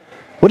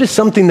 What is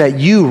something that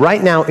you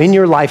right now in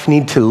your life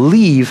need to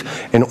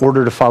leave in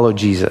order to follow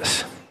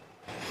Jesus?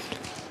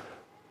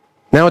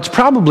 Now, it's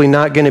probably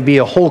not going to be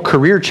a whole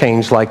career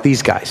change like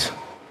these guys.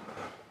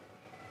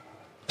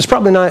 It's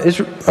probably not,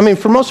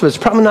 for most of us,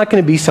 it's probably not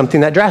going to be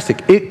something that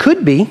drastic. It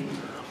could be,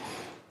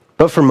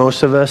 but for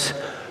most of us,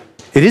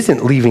 it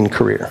isn't leaving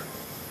career.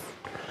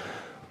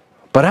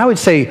 But I would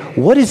say,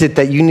 what is it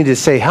that you need to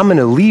say, I'm going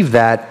to leave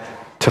that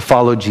to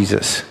follow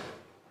Jesus,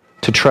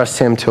 to trust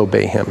him, to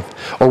obey him?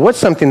 Or what's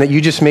something that you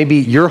just maybe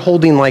you're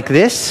holding like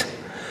this,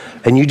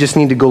 and you just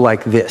need to go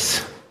like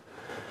this?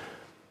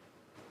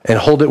 And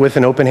hold it with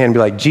an open hand and be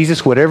like,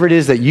 Jesus, whatever it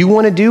is that you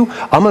want to do,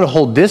 I'm going to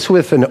hold this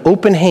with an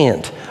open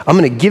hand. I'm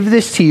going to give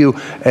this to you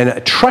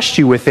and trust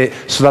you with it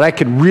so that I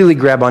could really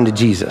grab onto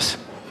Jesus.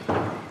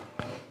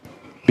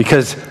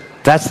 Because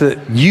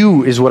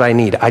you is what I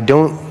need. I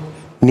don't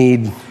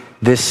need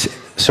this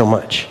so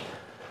much.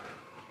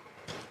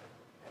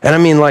 And I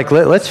mean, like,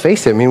 let's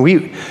face it. I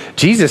mean,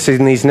 Jesus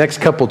in these next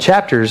couple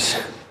chapters,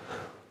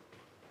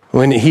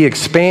 when he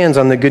expands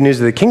on the good news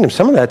of the kingdom,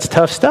 some of that's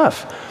tough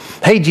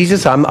stuff. Hey,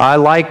 Jesus, I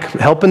like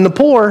helping the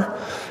poor.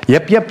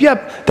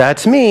 Yep.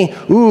 That's me.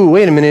 Ooh,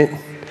 wait a minute.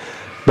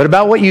 But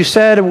about what you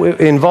said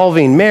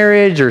involving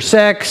marriage or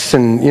sex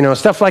and,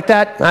 stuff like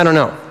that, I don't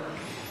know.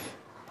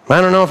 I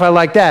don't know if I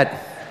like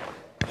that.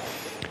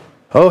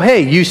 Oh,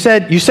 hey, you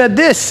said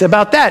this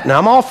about that, and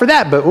I'm all for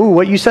that. But, ooh,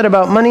 what you said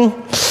about money,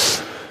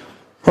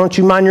 why don't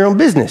you mind your own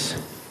business?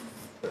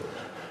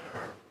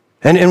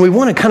 And we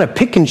want to kind of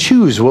pick and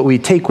choose what we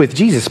take with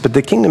Jesus, but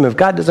the kingdom of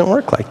God doesn't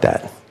work like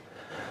that.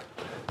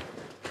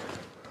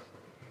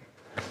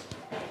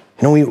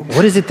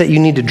 What is it that you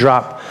need to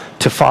drop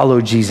to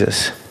follow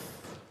Jesus?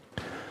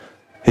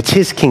 It's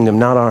his kingdom,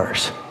 not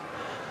ours.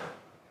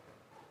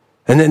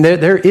 And then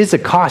there is a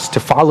cost to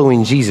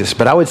following Jesus,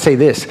 but I would say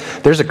this,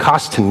 there's a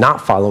cost to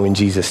not following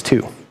Jesus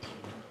too.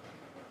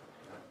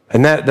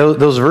 And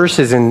those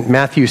verses in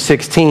Matthew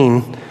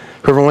 16,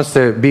 whoever wants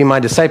to be my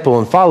disciple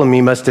and follow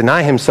me must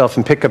deny himself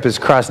and pick up his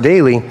cross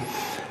daily.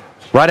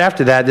 Right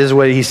after that, this is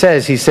what he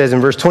says. He says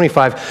in verse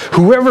 25,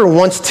 whoever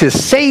wants to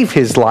save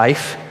his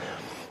life,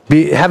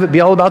 have it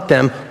be all about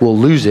them, will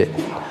lose it.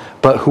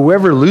 But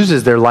whoever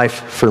loses their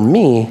life for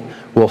me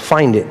will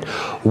find it.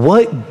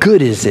 What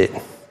good is it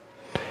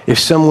if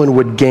someone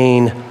would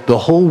gain the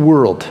whole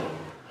world,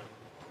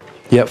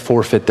 yet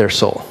forfeit their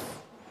soul?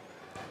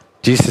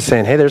 Jesus is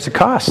saying, hey, there's a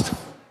cost.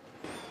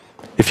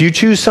 If you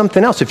choose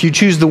something else, if you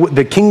choose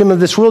the kingdom of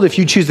this world, if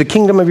you choose the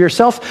kingdom of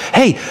yourself,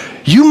 hey,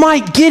 you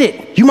might get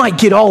it. You might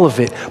get all of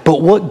it.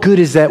 But what good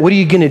is that? What are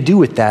you going to do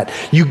with that?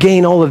 You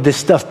gain all of this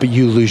stuff, but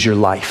you lose your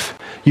life.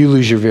 You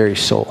lose your very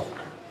soul.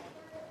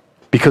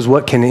 Because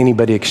what can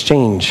anybody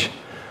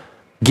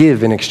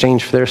give in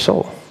exchange for their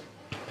soul?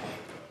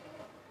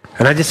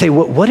 And I just say,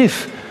 what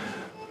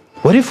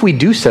if we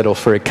do settle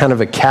for a kind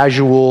of a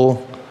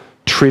casual,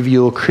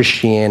 trivial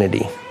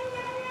Christianity?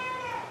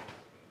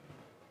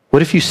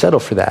 What if you settle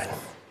for that?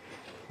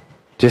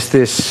 Just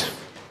this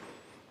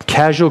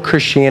casual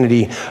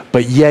Christianity,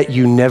 but yet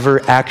you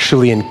never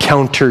actually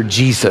encounter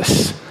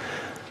Jesus,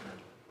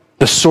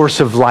 the source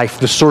of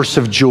life, the source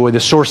of joy, the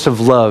source of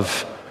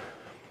love.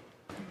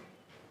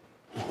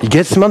 You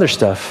get some other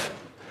stuff.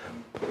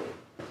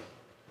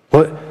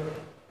 What?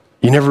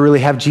 You never really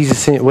have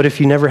Jesus in it. What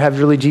if you never have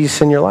really Jesus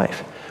in your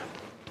life?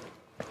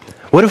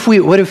 What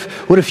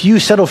if you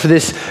settle for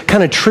this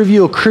kind of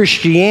trivial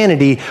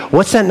Christianity?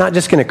 What's that not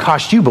just going to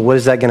cost you, but what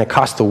is that going to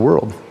cost the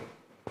world?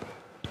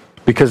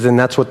 Because then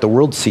that's what the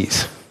world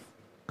sees.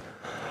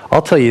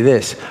 I'll tell you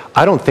this,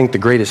 I don't think the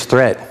greatest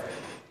threat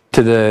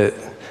to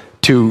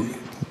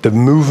the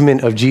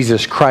movement of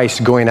Jesus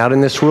Christ going out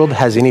in this world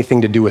has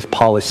anything to do with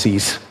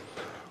policies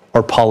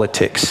or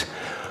politics.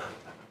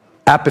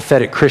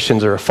 Apathetic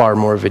Christians are far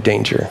more of a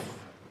danger.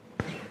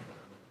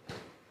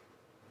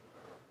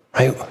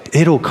 Right?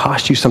 It'll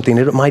cost you something.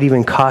 It might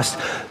even cost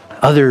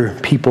other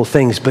people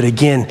things. But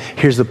again,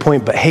 here's the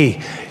point. But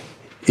hey,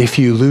 if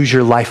you lose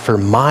your life for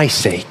my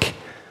sake,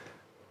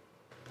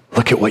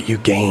 look at what you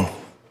gain.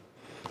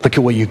 Look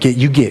at what you get.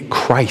 You get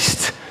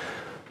Christ.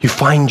 You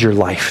find your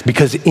life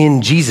because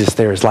in Jesus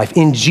there is life.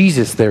 In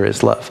Jesus there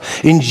is love.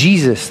 In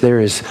Jesus there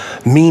is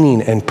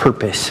meaning and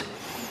purpose.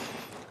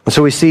 And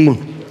so we've seen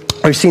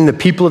the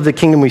people of the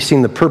kingdom. We've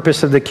seen the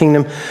purpose of the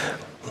kingdom.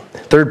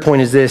 Third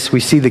point is this, we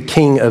see the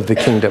king of the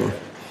kingdom.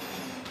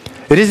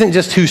 It isn't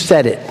just who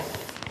said it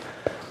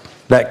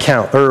that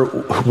counts, or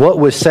what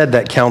was said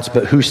that counts,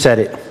 but who said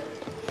it.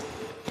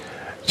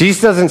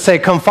 Jesus doesn't say,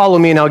 come follow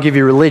me and I'll give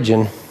you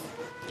religion.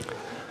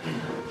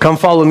 Come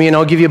follow me and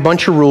I'll give you a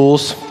bunch of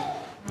rules,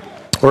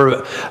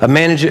 or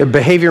a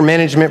behavior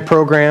management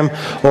program,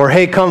 or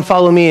hey, come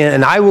follow me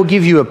and I will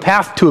give you a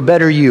path to a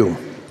better you.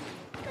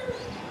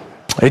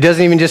 It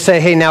doesn't even just say,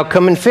 hey, now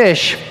come and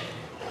fish.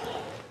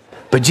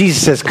 But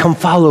Jesus says, come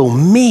follow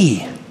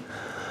me.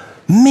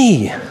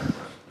 Me.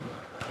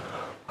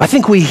 I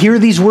think we hear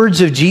these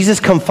words of Jesus,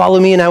 come follow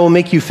me and I will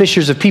make you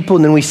fishers of people.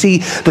 And then we see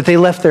that they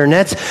left their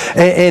nets.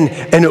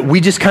 And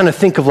we just kind of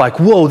think of like,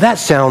 whoa, that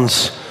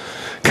sounds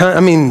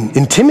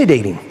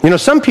intimidating.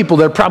 Some people,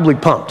 they're probably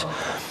pumped.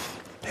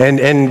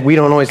 And we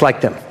don't always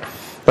like them.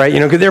 Right?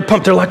 Because they're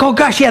pumped. They're like, oh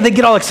gosh, yeah, they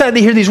get all excited.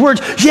 They hear these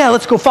words. Yeah,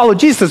 let's go follow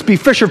Jesus. Let's be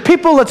fisher of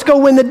people. Let's go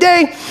win the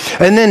day.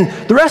 And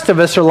then the rest of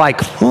us are like,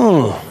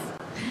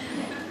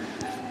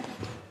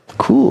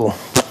 cool.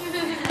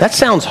 That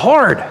sounds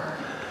hard.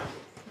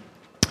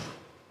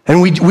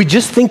 And we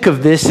just think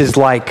of this as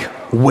like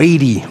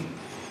weighty.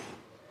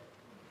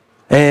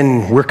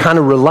 And we're kind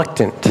of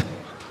reluctant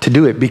to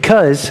do it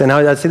because, and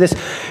I'd say this,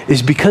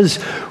 is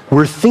because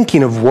we're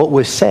thinking of what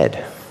was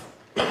said.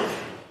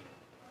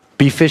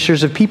 Be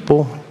fishers of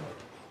people.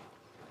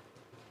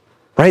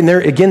 Right? And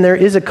there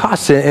is a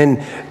cost and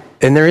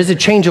there is a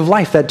change of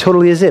life. That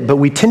totally is it. But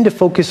we tend to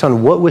focus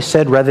on what was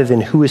said rather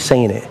than who is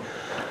saying it.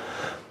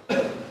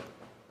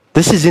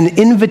 This is an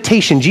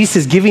invitation. Jesus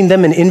is giving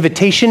them an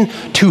invitation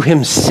to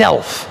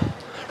himself.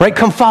 Right?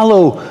 Come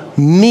follow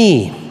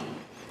me.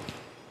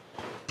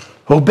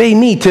 Obey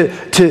me. To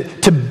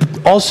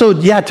also,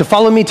 to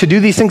follow me, to do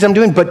these things I'm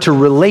doing, but to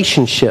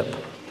relationship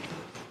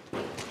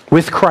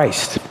with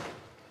Christ.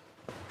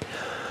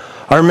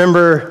 I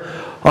remember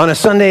on a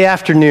Sunday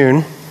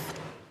afternoon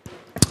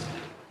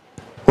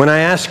when I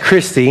asked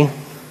Christy,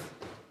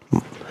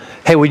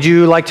 hey, would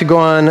you like to go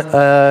on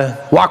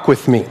a walk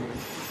with me?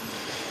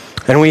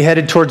 And we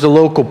headed towards a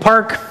local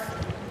park,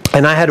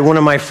 and I had one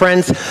of my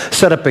friends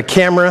set up a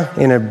camera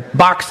in a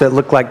box that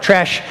looked like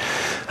trash.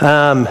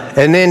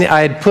 And then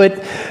I had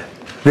put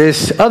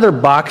this other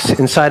box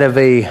inside of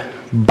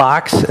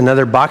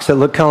another box that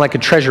looked kind of like a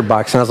treasure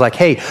box. And I was like,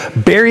 hey,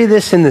 bury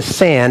this in the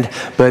sand,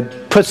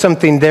 but put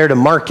something there to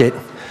mark it.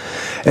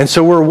 And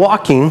so we're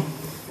walking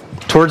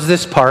towards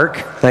this park.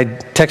 And I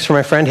text from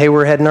my friend, hey,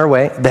 we're heading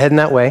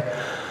that way.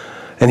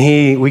 And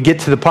we get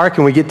to the park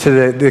and we get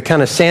to the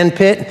kind of sand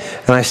pit,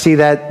 and I see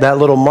that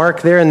little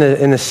mark there in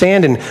the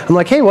sand, and I'm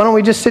like, hey, why don't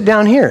we just sit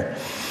down here?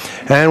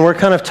 And we're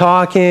kind of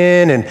talking,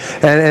 and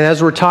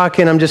as we're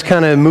talking, I'm just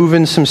kind of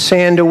moving some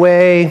sand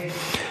away,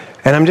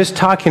 and I'm just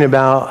talking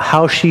about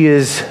how she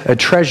is a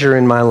treasure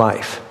in my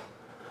life,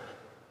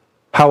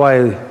 how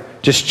I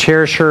just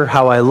cherish her,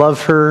 how I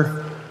love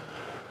her.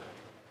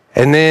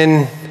 And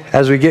then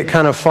as we get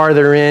kind of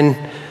farther in,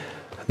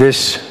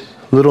 this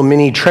little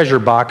mini treasure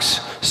box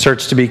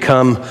starts to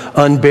become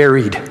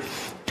unburied.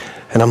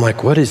 And I'm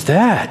like, what is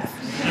that?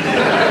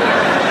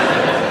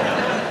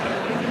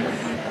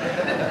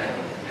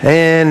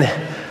 and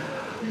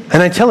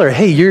I tell her,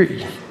 hey, you're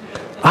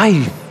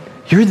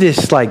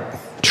this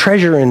like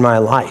treasure in my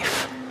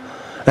life.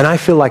 And I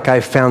feel like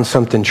I've found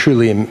something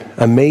truly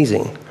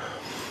amazing.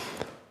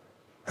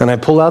 And I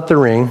pull out the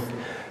ring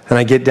and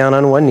I get down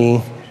on one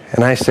knee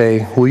and I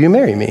say, will you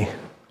marry me?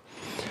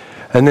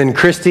 And then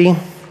Christy,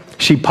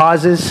 she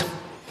pauses.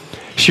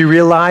 She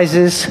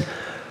realizes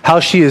how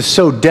she is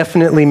so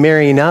definitely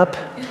marrying up.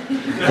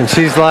 And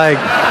she's like,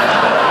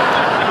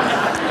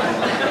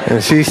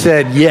 and she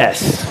said,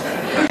 yes.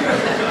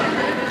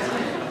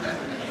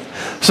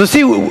 So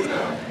see,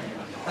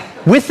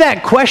 with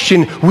that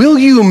question, will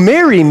you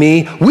marry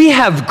me? We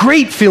have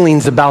great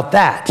feelings about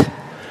that,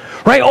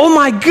 right? Oh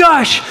my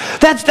gosh,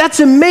 that's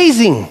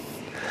amazing.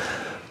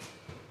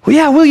 Well,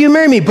 yeah, will you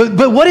marry me?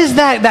 But what is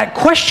that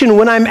question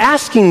when I'm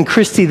asking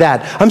Christy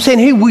that? I'm saying,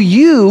 hey, will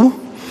you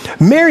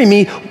marry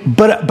me?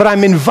 But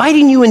I'm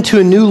inviting you into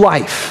a new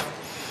life.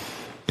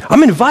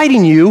 I'm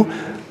inviting you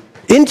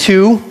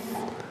into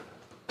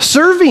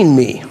serving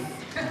me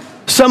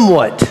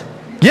somewhat.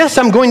 Yes,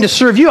 I'm going to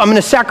serve you. I'm going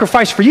to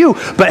sacrifice for you.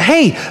 But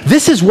hey,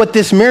 this is what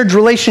this marriage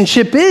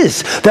relationship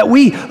is. That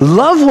we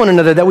love one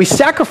another, that we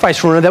sacrifice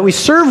for one another, that we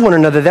serve one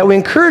another, that we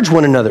encourage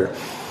one another.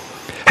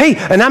 Hey,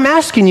 and I'm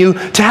asking you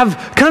to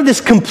have kind of this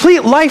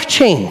complete life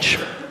change.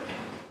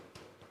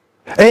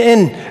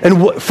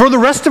 And for the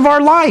rest of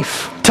our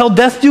life, till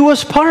death do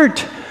us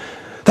part.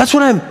 That's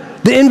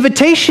what the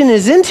invitation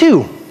is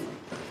into.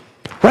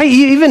 Right?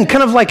 Even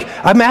kind of like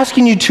I'm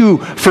asking you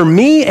for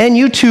me and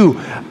you to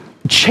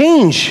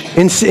change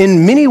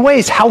in many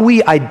ways how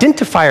we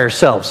identify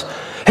ourselves.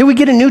 Hey, we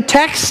get a new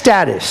tax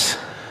status.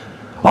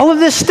 All of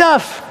this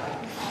stuff.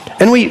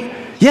 And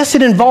yes,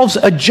 it involves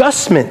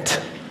adjustment.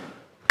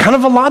 Kind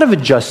of a lot of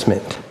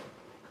adjustment.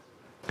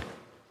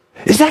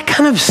 Is that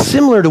kind of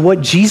similar to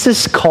what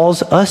Jesus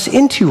calls us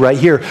into right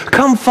here?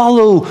 Come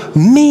follow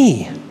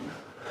me.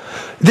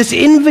 This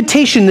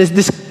invitation,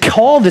 this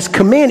call, this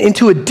command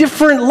into a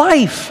different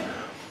life.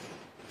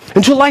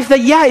 Into a life that,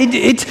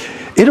 it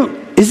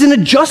is an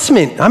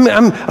adjustment.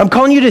 I'm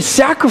calling you to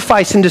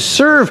sacrifice and to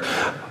serve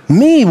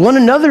me, one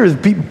another,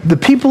 the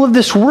people of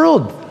this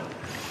world,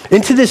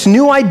 into this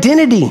new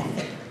identity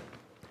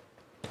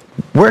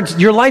where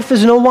your life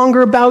is no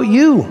longer about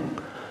you.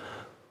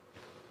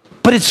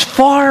 But it's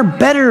far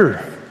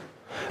better.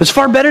 It's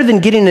far better than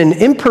getting an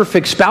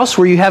imperfect spouse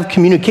where you have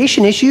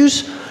communication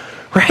issues,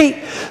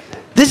 right?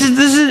 This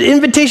is an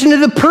invitation to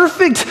the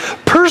perfect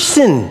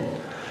person,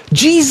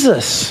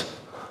 Jesus.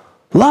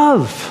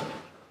 Love.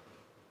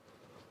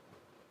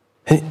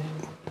 And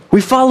we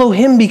follow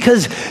him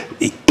because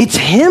it's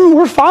him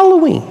we're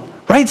following,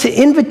 right? It's an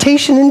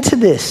invitation into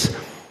this.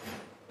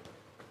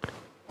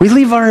 We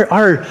leave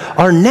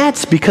our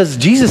nets because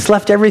Jesus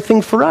left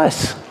everything for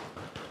us.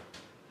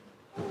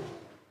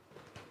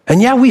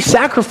 And yeah, we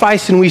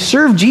sacrifice and we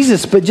serve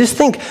Jesus, but just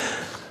think,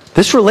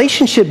 this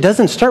relationship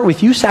doesn't start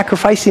with you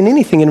sacrificing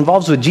anything. It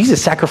involves with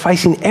Jesus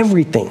sacrificing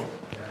everything.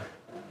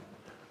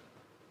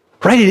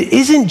 Right? It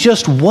isn't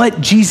just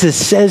what Jesus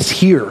says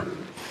here.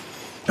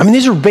 I mean,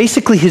 these are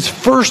basically his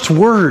first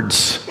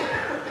words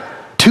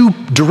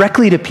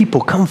directly to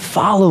people. Come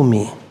follow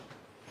me,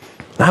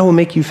 and I will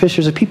make you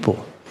fishers of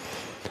people.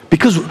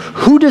 Because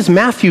who does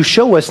Matthew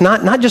show us,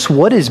 not just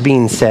what is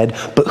being said,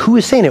 but who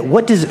is saying it?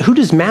 Who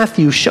does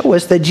Matthew show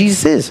us that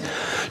Jesus is?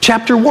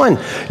 Chapter 1,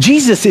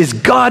 Jesus is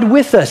God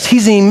with us.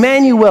 He's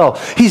Emmanuel.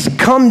 He's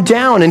come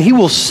down and he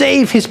will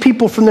save his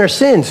people from their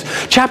sins.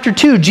 Chapter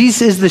 2,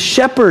 Jesus is the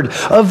shepherd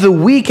of the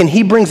weak and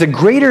he brings a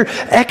greater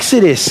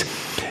exodus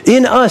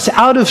in us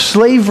out of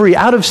slavery,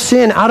 out of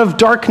sin, out of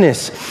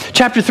darkness.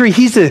 Chapter 3,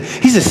 he's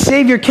a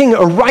savior king,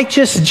 a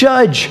righteous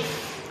judge.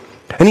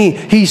 And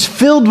he's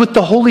filled with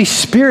the Holy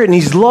Spirit, and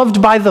he's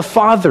loved by the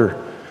Father.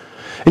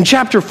 In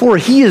chapter 4,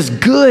 he is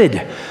good,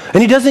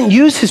 and he doesn't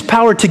use his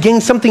power to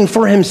gain something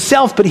for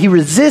himself, but he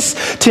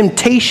resists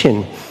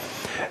temptation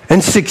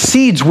and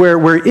succeeds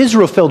where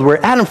Israel failed,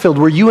 where Adam failed,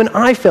 where you and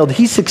I failed.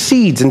 He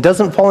succeeds and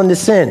doesn't fall into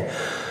sin.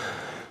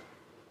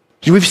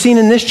 We've seen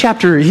in this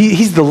chapter,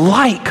 he's the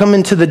light come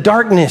into the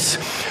darkness,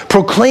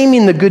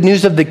 proclaiming the good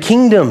news of the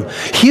kingdom,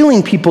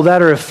 healing people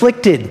that are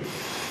afflicted.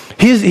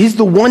 He's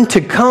the one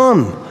to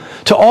come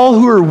to all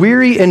who are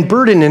weary and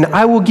burdened, and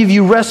I will give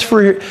you rest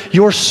for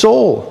your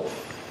soul.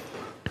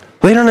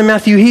 Later on in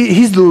Matthew,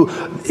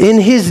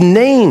 in his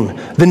name,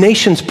 the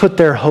nations put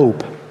their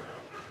hope.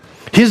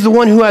 He's the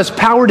one who has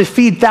power to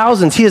feed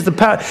thousands. He is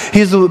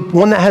the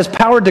one that has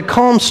power to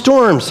calm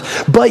storms.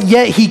 But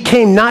yet he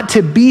came not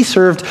to be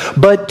served,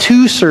 but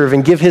to serve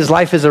and give his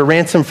life as a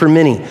ransom for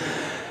many.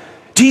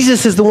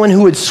 Jesus is the one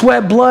who would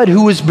sweat blood,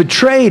 who was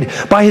betrayed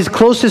by his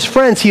closest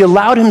friends. He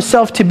allowed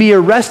himself to be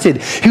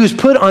arrested. He was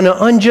put on an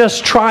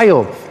unjust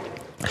trial,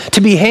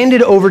 to be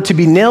handed over, to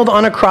be nailed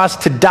on a cross,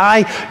 to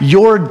die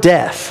your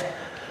death,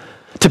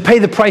 to pay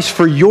the price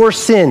for your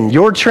sin,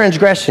 your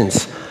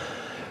transgressions.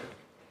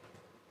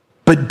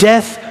 But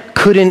death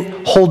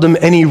couldn't hold him,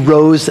 and he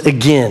rose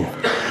again.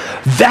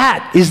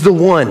 That is the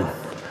one.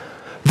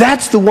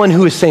 That's the one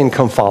who is saying,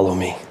 come follow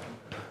me.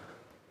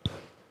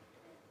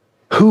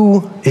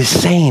 Who is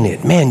saying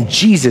it? Man,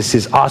 Jesus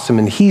is awesome,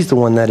 and he's the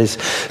one that is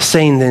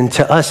saying then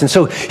to us. And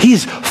so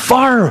he's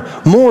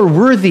far more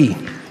worthy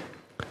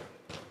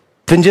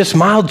than just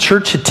mild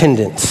church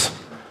attendance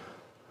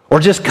or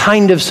just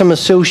kind of some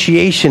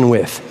association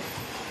with.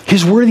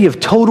 He's worthy of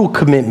total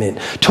commitment,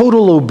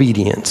 total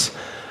obedience,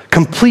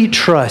 complete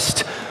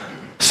trust,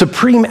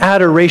 supreme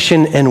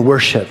adoration and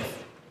worship.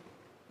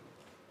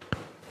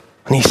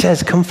 And he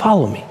says, come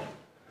follow me.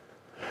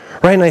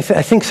 Right? And I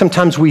think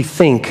sometimes we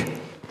think,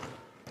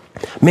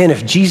 man,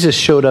 if Jesus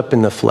showed up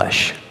in the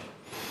flesh,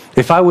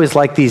 if I was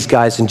like these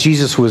guys and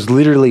Jesus was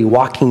literally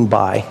walking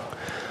by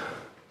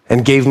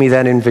and gave me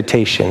that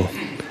invitation,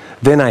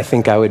 then I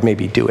think I would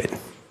maybe do it.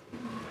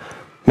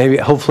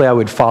 Hopefully I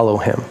would follow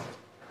him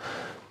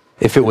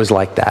if it was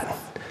like that.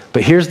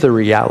 But here's the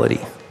reality.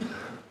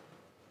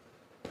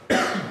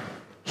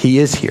 He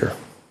is here.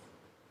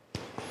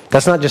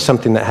 That's not just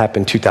something that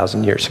happened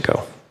 2,000 years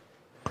ago.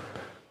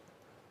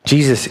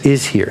 Jesus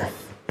is here.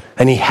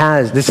 And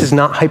this is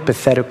not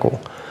hypothetical.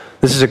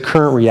 This is a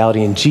current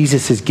reality, and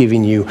Jesus is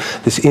giving you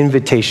this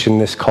invitation,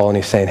 this call, and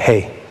he's saying,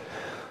 hey,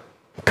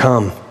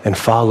 come and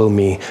follow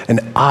me, and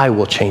I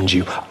will change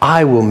you.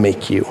 I will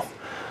make you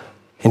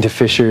into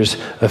fishers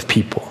of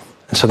people.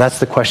 And so that's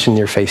the question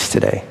you're faced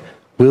today.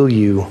 Will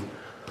you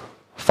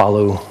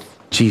follow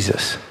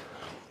Jesus,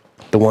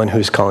 the one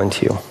who's calling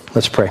to you?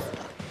 Let's pray.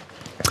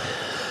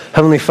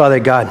 Heavenly Father,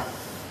 God,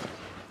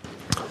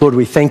 Lord,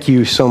 we thank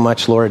you so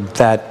much, Lord,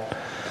 that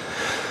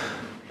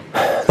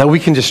we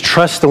can just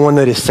trust the one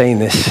that is saying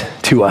this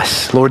to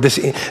us. Lord,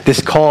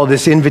 this call,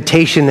 this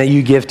invitation that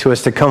you give to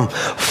us to come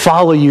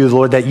follow you,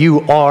 Lord, that you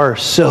are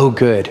so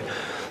good,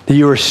 that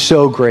you are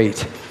so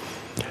great.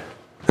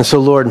 And so,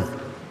 Lord,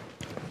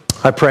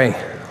 I pray,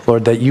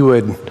 Lord, that you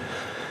would,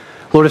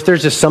 Lord, if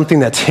there's just something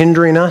that's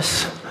hindering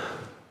us,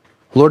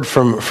 Lord,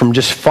 from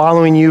just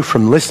following you,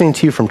 from listening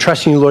to you, from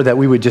trusting you, Lord, that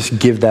we would just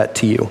give that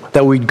to you,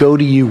 that we'd go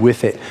to you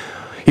with it.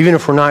 Even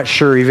if we're not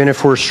sure, even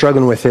if we're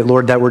struggling with it,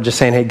 Lord, that we're just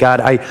saying, hey, God,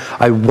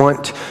 I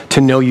want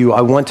to know you. I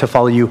want to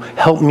follow you.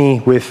 Help me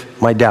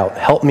with my doubt.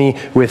 Help me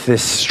with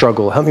this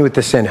struggle. Help me with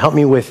this sin. Help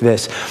me with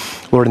this,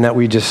 Lord, and that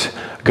we just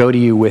go to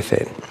you with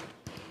it.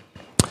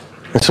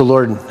 And so,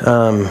 Lord,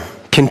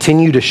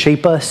 continue to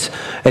shape us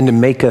and to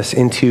make us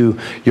into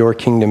your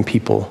kingdom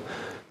people,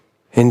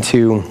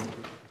 into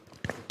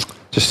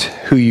just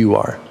who you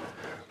are,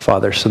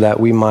 Father, so that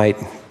we might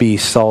be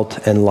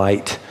salt and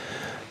light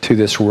to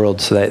this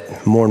world, so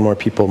that more and more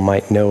people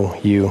might know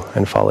you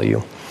and follow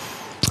you.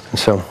 And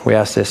so we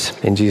ask this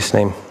in Jesus'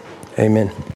 name. Amen.